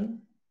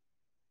passion,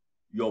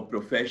 your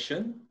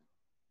profession,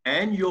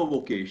 and your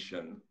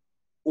vocation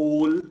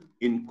all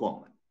in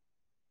common.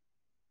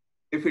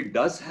 If it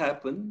does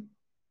happen,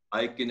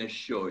 I can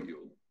assure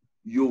you,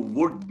 you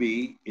would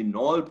be, in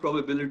all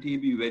probability,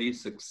 be very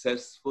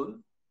successful.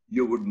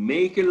 You would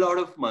make a lot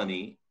of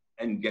money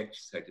and get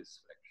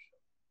satisfaction.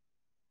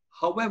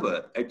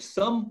 However, at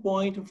some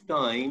point of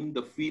time,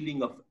 the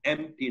feeling of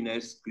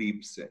emptiness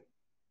creeps in.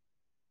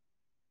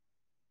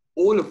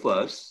 All of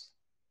us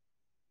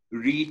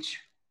reach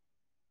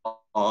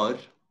our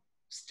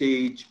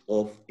stage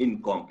of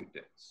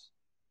incompetence.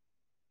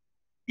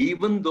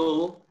 Even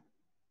though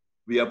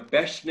we are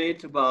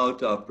passionate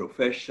about our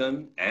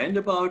profession and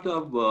about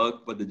our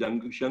work, but the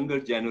younger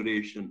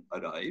generation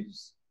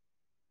arrives.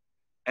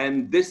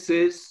 And this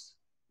is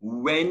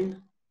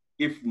when,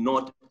 if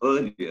not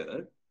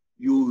earlier,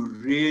 you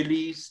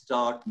really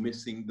start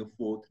missing the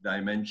fourth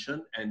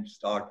dimension and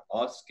start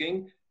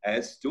asking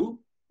as to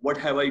what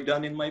have I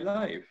done in my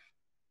life?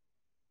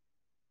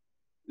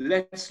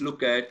 Let's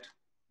look at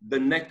the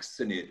next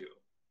scenario.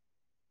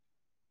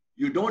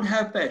 You don't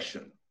have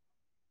passion.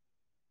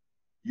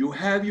 You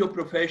have your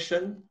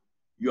profession,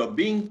 you're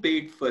being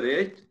paid for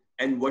it,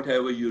 and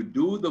whatever you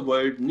do, the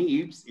world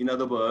needs. In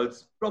other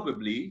words,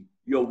 probably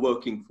you're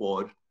working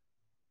for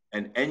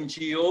an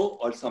NGO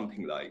or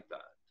something like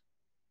that.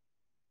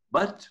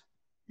 But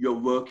you're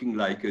working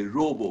like a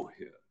robo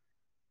here.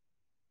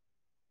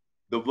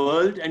 The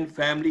world and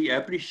family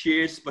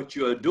appreciates what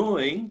you are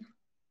doing,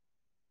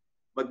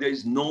 but there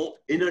is no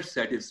inner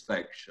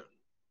satisfaction,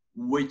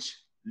 which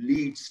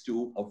leads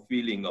to a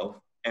feeling of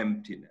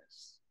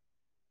emptiness.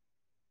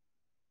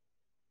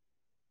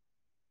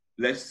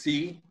 Let's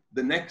see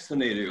the next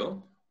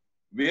scenario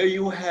where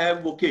you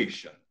have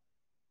vocation,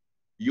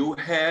 you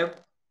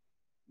have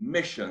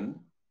mission,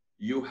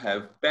 you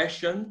have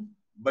passion,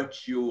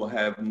 but you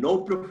have no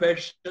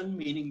profession,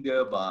 meaning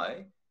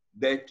thereby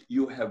that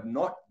you have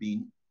not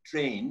been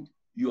trained,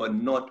 you are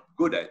not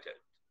good at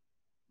it.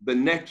 The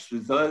next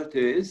result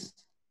is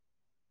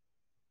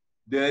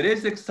there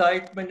is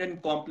excitement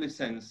and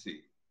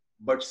complacency,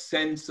 but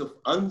sense of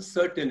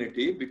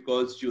uncertainty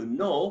because you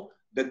know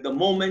that the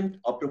moment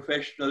a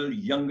professional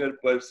younger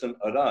person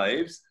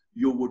arrives,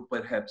 you would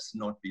perhaps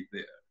not be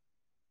there.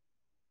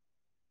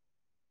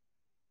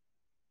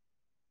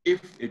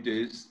 If it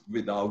is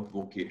without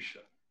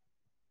vocation.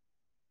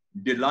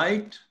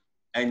 Delight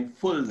and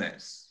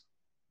fullness,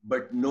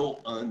 but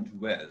no earned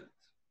wealth.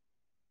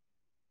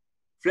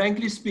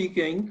 Frankly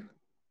speaking,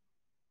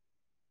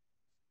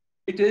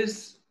 it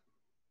is,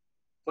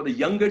 for the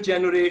younger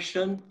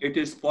generation, it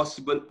is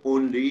possible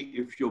only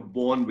if you're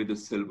born with a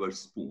silver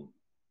spoon.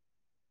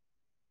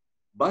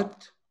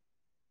 But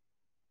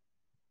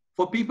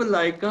for people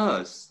like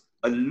us,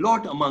 a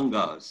lot among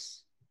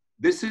us,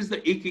 this is the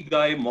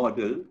IKIGAI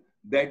model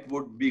that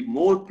would be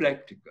more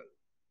practical.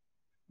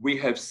 We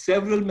have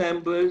several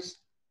members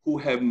who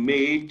have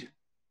made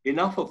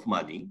enough of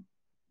money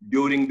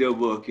during their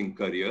working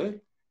career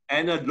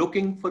and are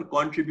looking for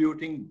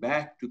contributing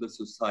back to the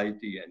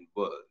society and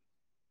world.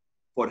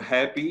 For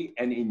happy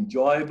and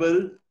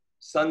enjoyable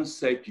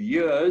sunset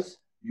years,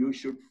 you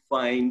should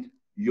find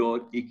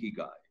your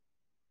IKIGAI.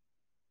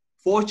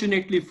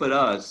 Fortunately for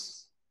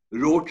us,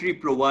 Rotary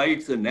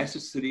provides a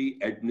necessary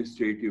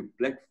administrative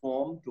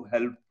platform to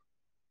help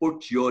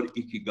put your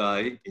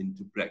IKIGAI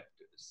into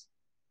practice.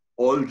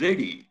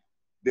 Already,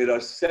 there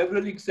are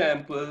several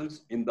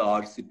examples in the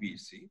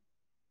RCPC.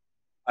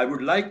 I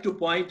would like to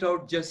point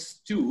out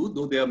just two,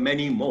 though there are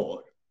many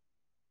more.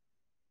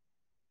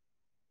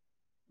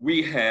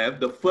 We have,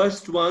 the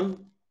first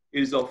one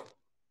is of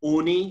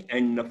Oni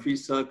and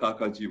Nafisa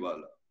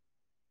Kakajiwala.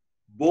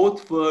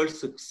 Both were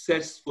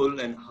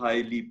successful and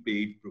highly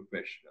paid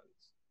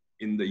professionals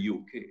in the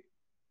UK.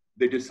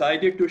 They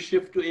decided to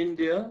shift to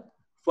India,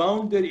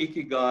 found their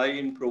IKIGAI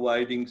in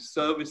providing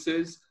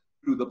services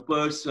to the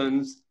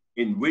persons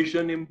in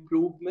vision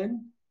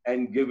improvement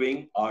and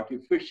giving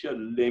artificial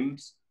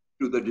limbs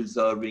to the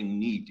deserving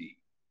needy.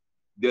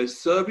 They're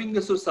serving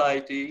the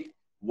society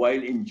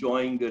while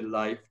enjoying their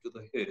life to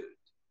the hilt.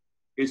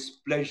 It's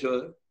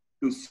pleasure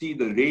to see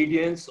the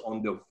radiance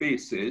on their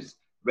faces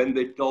when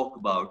they talk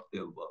about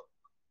their work.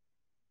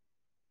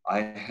 I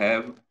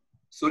have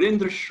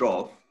Surendra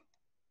Shroff,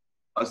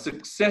 a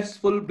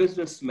successful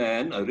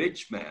businessman, a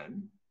rich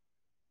man,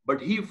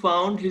 but he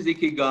found his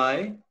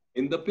IKIGAI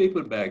in the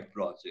paper bag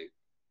project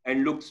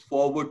and looks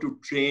forward to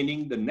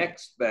training the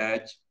next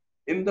batch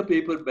in the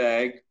paper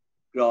bag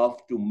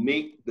craft to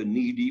make the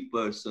needy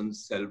person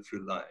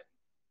self-reliant.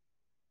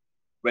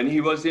 When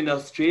he was in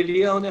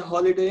Australia on a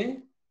holiday,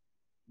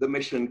 the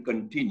mission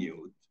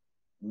continued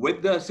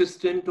with the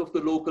assistance of the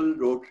local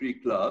Rotary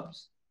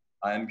clubs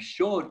I am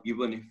sure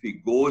even if he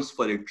goes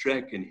for a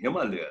trek in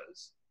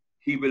Himalayas,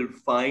 he will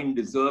find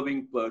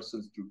deserving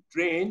persons to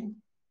train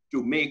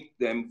to make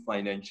them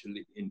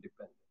financially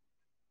independent.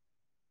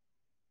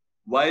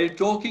 While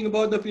talking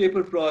about the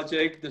paper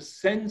project, the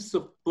sense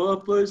of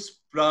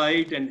purpose,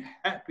 pride, and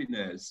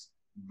happiness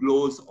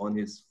glows on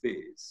his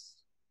face.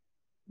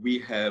 We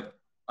have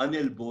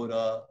Anil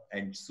Bora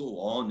and so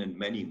on and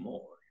many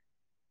more.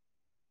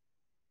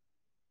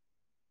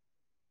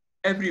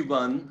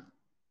 Everyone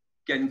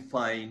can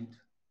find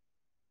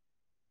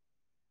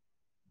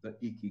the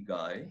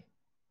Ikigai,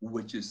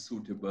 which is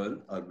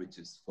suitable or which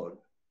is for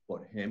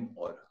him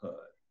or her.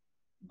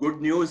 Good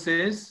news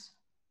is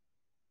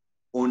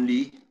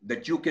only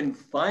that you can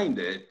find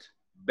it.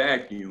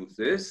 Bad news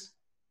is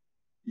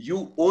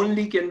you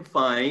only can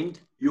find,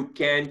 you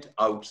can't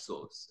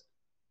outsource.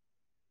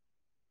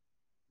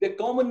 The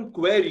common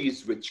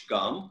queries which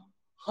come,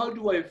 how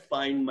do I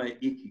find my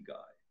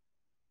Ikigai?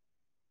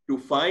 To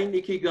find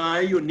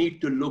Ikigai, you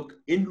need to look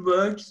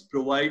inwards,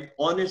 provide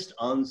honest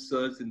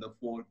answers in the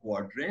 4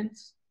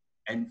 quadrants,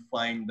 and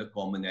find the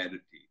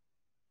commonality.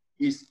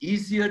 It's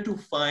easier to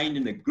find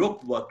in a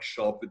group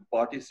workshop with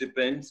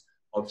participants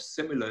of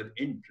similar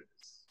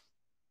interests.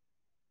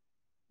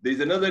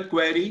 There's another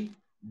query.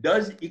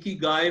 Does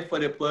Ikigai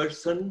for a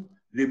person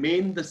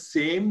remain the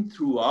same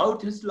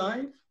throughout his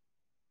life?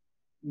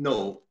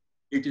 No,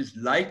 it is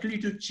likely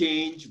to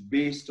change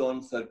based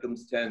on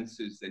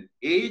circumstances and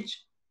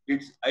age.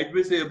 It's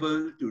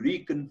advisable to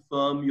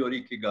reconfirm your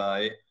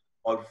Ikigai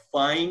or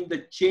find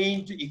the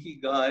changed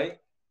Ikigai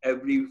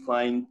every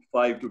 5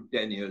 to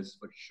 10 years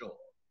for sure.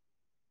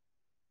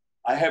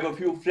 I have a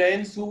few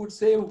friends who would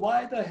say,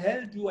 why the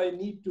hell do I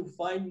need to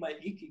find my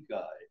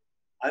Ikigai?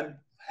 I'm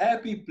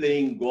happy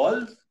playing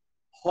golf,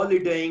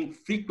 holidaying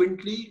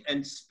frequently,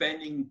 and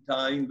spending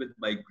time with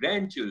my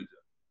grandchildren.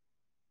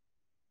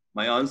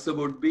 My answer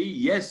would be,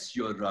 yes,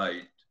 you're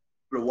right,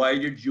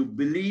 provided you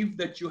believe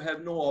that you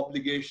have no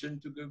obligation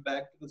to give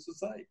back to the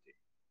society.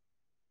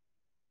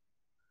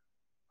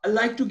 I'd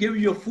like to give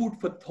you a food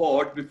for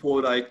thought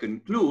before I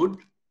conclude.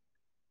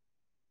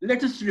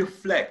 Let us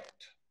reflect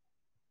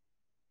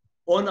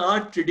on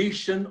our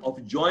tradition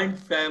of joint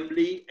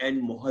family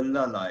and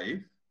mohalla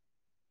life.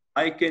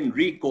 I can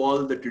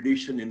recall the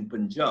tradition in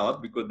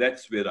Punjab because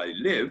that's where I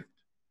lived.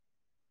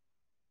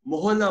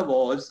 Mohalla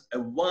was a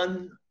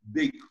one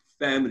big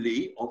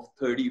family of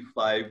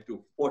 35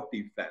 to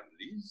 40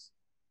 families.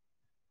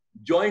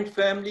 Joint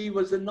family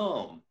was a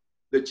norm.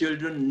 The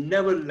children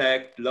never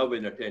lacked love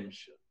and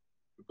attention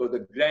because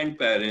the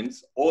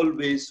grandparents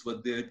always were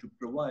there to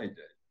provide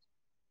it.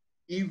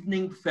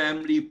 Evening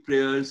family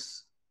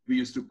prayers, we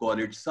used to call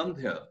it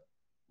Sandhya,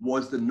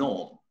 was the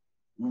norm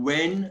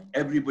when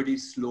everybody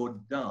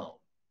slowed down.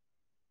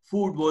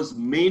 Food was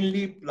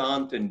mainly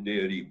plant and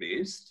dairy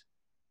based,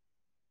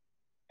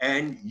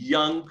 and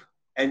young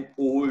and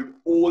old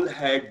all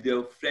had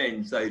their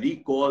friends. I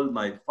recall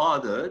my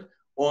father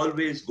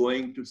always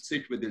going to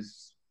sit with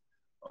his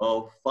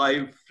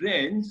 5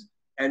 friends,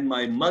 and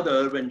my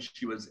mother, when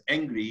she was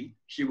angry,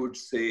 she would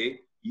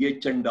say, "Ye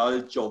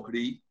chandal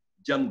chokri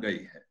jam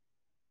gayi hai."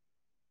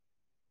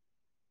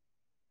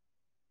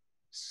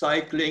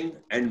 Cycling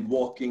and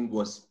walking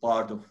was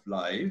part of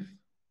life.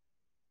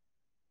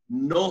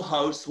 No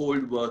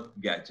household work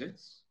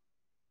gadgets.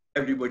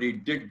 Everybody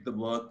did the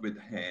work with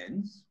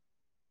hands.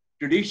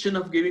 Tradition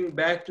of giving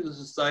back to the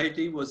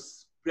society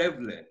was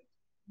prevalent,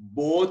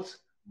 both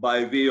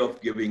by way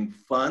of giving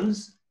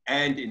funds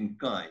and in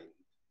kind.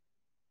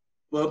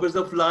 Purpose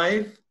of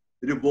life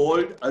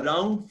revolved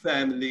around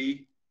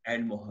family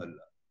and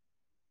mohalla.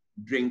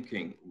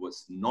 Drinking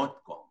was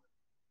not common.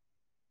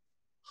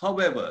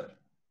 However,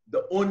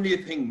 the only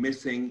thing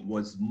missing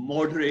was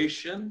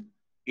moderation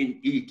in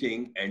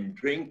eating and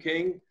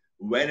drinking.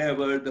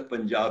 Whenever the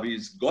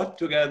Punjabis got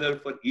together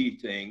for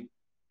eating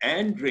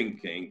and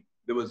drinking,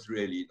 there was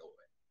really no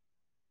way.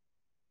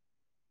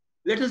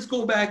 Let us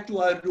go back to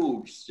our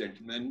roots,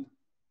 gentlemen,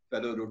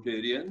 fellow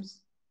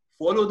Rotarians.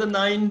 Follow the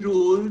 9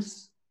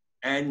 rules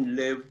and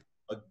live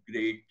a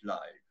great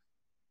life.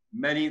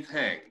 Many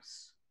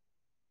thanks.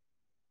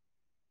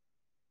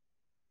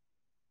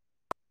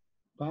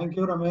 Thank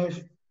you,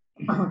 Ramesh.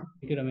 Thank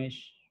you, Ramesh.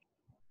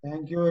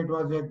 Thank you. It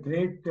was a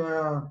great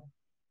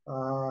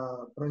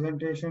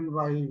presentation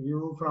by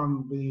you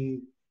from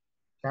the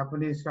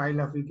Japanese style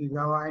of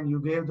Ikigawa, and you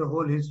gave the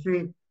whole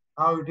history,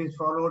 how it is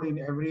followed in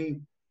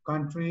every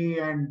country,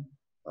 and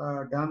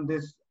done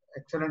this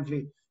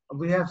excellently.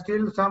 We have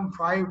still some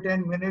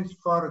 5-10 minutes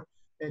for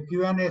a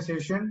Q&A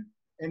session.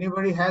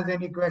 Anybody has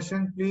any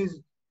question, please,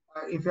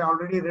 if you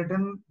already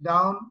written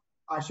down,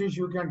 Ashish,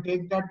 you can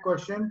take that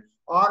question,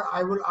 or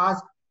I will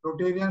ask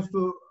Rotarians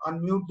to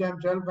unmute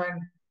themselves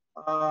and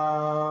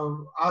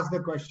ask the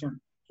question.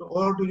 So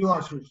over to you,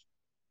 Ashish.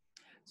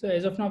 So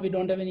as of now, we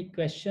don't have any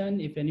question.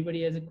 If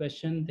anybody has a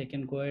question, they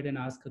can go ahead and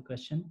ask a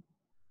question.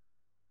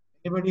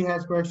 Anybody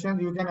has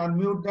questions, you can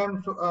unmute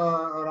them.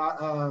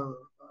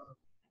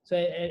 So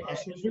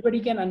everybody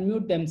can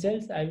unmute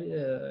themselves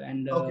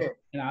and okay.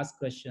 can ask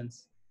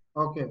questions.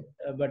 Okay.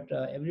 But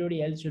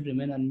everybody else should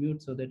remain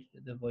unmute so that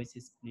the voice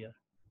is clear.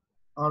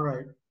 All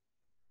right.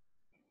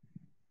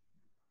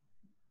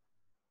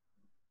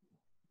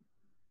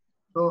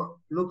 So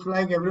looks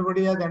like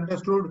everybody has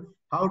understood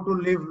how to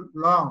live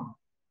long.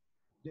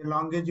 The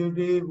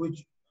longevity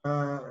which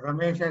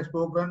Ramesh has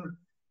spoken,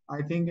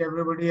 I think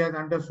everybody has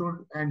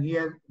understood, and he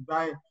has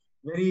by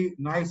very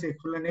nice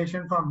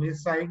explanation from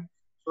his side.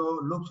 So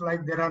looks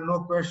like there are no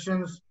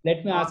questions.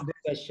 Let me ask on a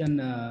question,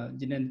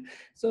 Jinendra.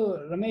 So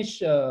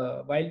Ramesh,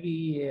 while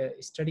we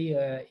study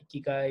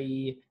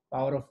Ikigai,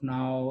 Power of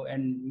Now,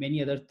 and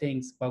many other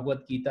things,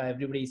 Bhagavad Gita,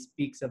 everybody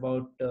speaks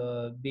about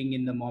being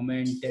in the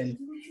moment, and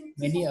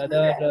many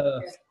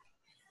other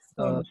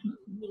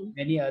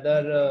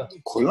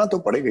खोलना तो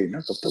पड़ेगा ही ना,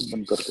 तब तक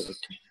बंद करके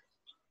रखें.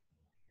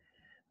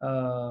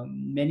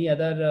 many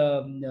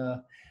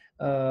other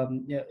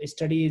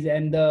studies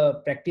and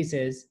the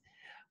practices,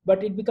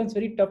 but it becomes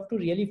very tough to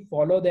really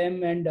follow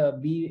them and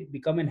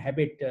become an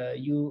habit.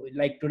 You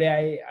like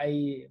today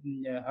I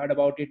heard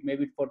about it,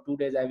 maybe for 2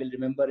 days I will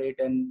remember it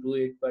and do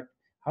it, but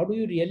how do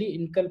you really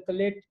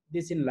inculcate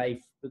this in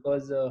life?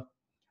 Because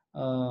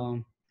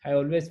I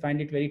always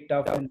find it very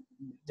tough, and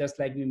just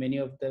like me, many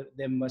of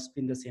them must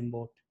be in the same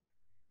boat.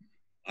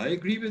 I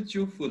agree with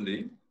you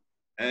fully.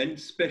 And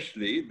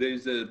especially there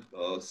is a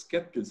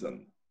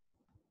skepticism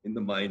in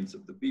the minds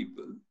of the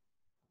people.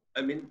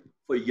 I mean,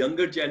 for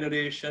younger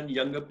generation,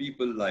 younger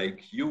people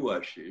like you,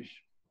 Ashish,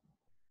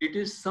 it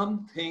is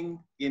something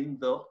in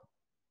the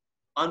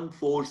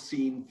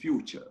unforeseen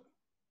future.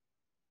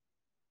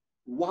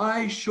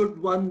 Why should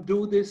one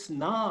do this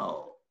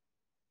now?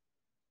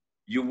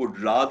 You would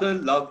rather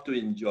love to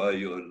enjoy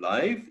your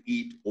life,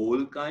 eat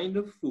all kind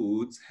of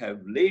foods, have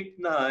late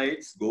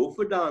nights, go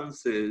for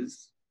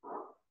dances,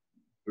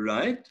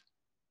 right?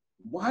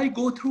 Why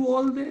go through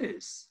all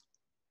this?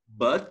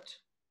 But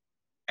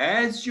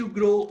as you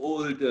grow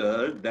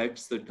older,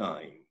 that's the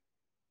time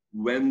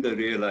when the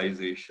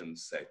realization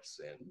sets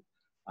in.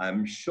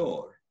 I'm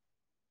sure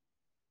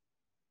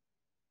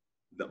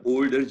the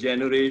older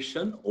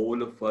generation,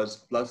 all of us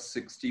plus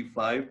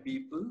 65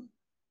 people,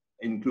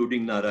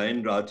 including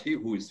Narayan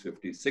Rathi, who is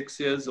 56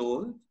 years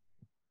old,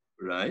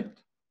 right?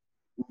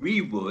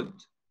 We would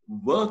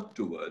work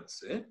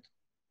towards it,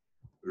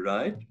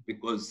 right?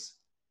 Because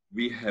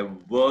we have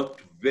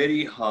worked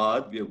very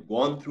hard. We have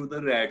gone through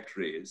the rat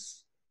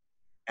race.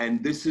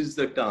 And this is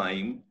the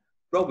time,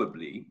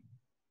 probably,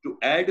 to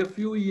add a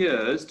few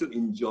years to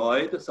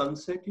enjoy the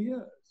sunset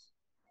years.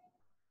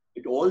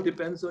 It all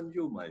depends on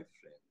you, my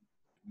friend.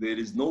 There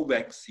is no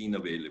vaccine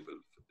available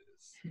for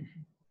this.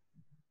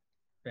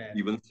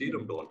 Even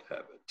serum don't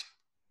have it.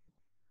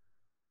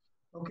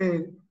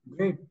 Okay,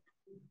 great.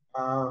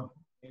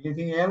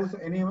 Anything else?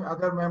 Any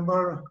other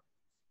member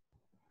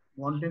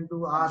wanting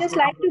to ask? I'd just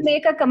like to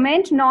make a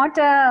comment, not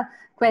a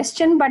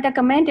question, but a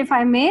comment, if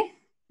I may.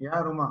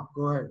 Yeah, Ruma,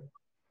 go ahead.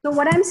 So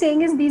what I'm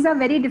saying is these are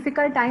very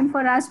difficult times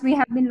for us. We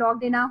have been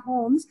locked in our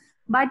homes.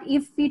 But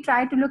if we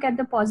try to look at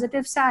the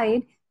positive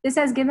side, this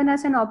has given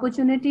us an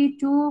opportunity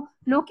to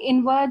look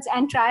inwards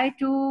and try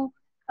to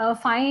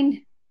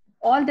find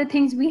all the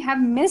things we have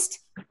missed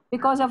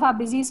because of our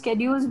busy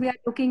schedules. We are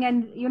looking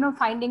and,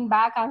 finding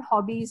back our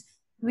hobbies.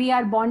 We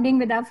are bonding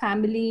with our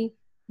family.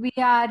 We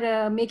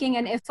are making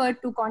an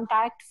effort to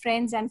contact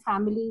friends and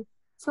family.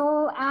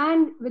 So,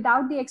 and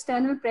without the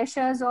external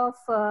pressures of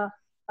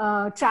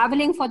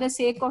traveling for the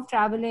sake of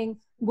traveling,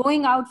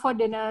 going out for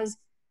dinners,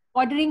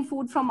 ordering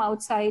food from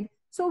outside.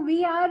 So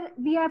we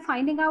are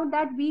finding out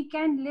that we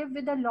can live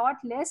with a lot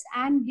less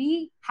and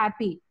be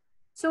happy.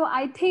 So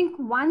I think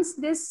once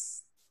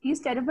these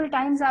terrible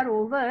times are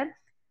over,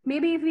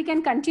 maybe if we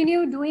can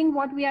continue doing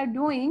what we are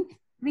doing,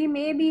 we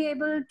may be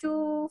able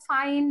to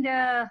find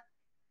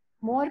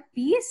more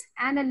peace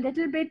and a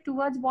little bit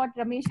towards what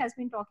Ramesh has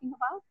been talking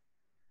about.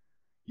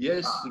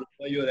 Yes,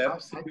 Ruma, you're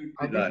absolutely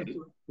right.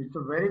 It's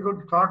a very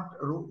good thought,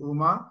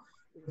 Ruma.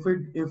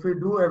 If we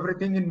do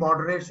everything in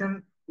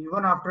moderation,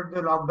 even after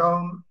the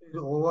lockdown is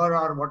over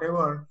or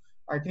whatever,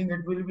 I think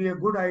it will be a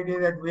good idea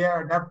that we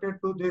are adapted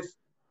to this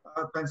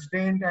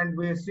constraint, and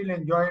we still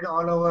enjoyed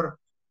all our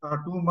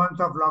 2 months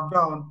of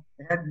lockdown.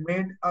 It had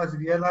made us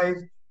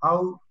realize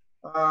how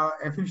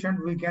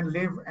efficient we can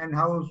live and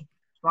how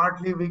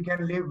smartly we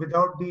can live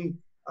without the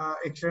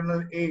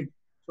external aid.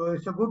 So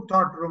it's a good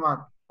thought,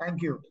 Ruma.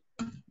 Thank you.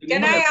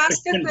 Can I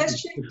ask a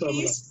question,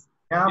 please?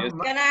 Yeah, Yes.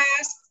 Can I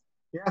ask?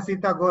 Yeah,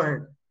 Sita, go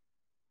ahead.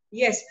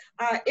 Yes.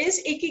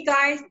 Is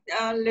Ikigai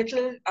a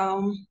little,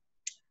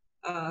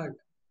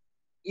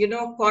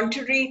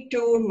 contrary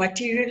to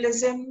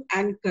materialism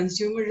and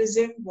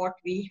consumerism, what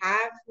we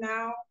have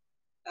now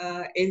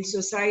in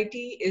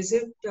society? Is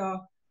it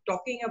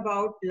talking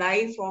about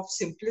life of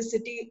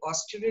simplicity,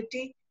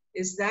 austerity?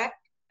 Is that,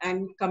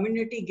 and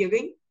community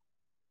giving?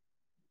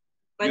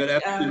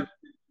 But,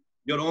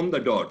 you're on the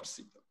dot,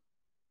 Sita.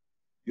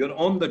 You're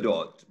on the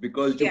dot,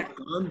 because you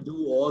can't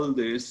do all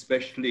this,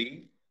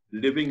 especially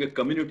living a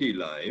community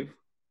life,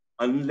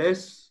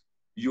 unless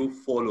you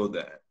follow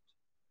that.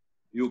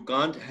 You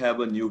can't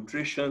have a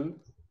nutrition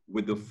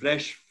with the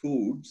fresh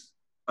foods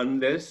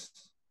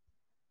unless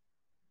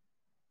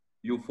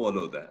you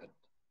follow that.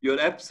 You're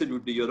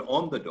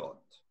on the dot.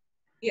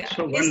 Yeah.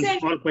 So Is one there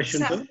small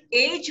question, some sir.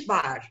 age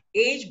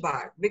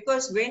bar?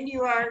 Because when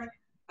you are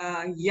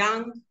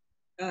young,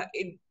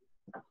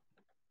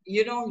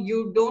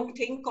 you don't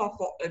think of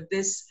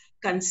this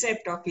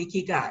concept of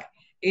Ikigai.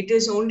 It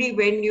is only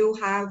when you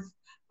have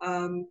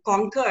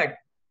conquered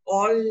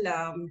all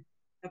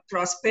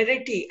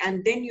prosperity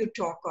and then you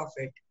talk of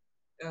it.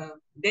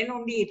 Then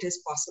only it is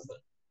possible.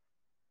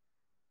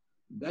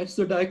 That's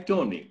the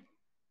dichotomy.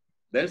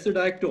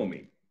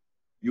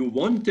 You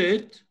want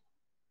it,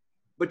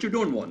 but you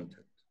don't want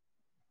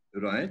it,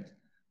 right?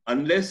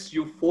 Unless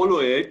you follow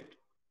it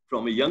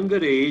from a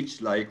younger age,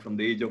 like from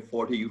the age of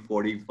 40,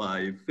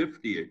 45,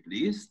 50 at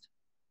least,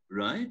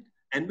 right?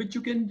 And which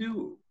you can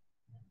do.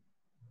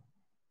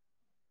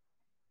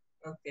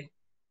 Okay.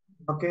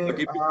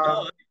 Okay.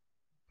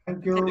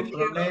 Thank you,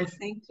 Ramesh.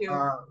 Thank you.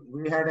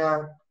 We had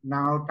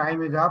now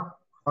time is up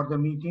for the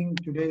meeting,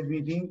 today's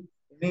meeting.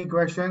 Any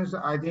questions?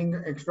 I think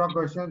extra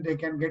questions, they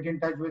can get in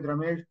touch with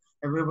Ramesh.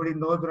 Everybody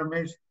knows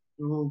Ramesh.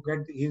 To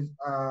get his,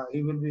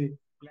 he will be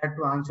glad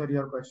to answer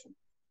your question.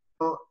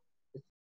 So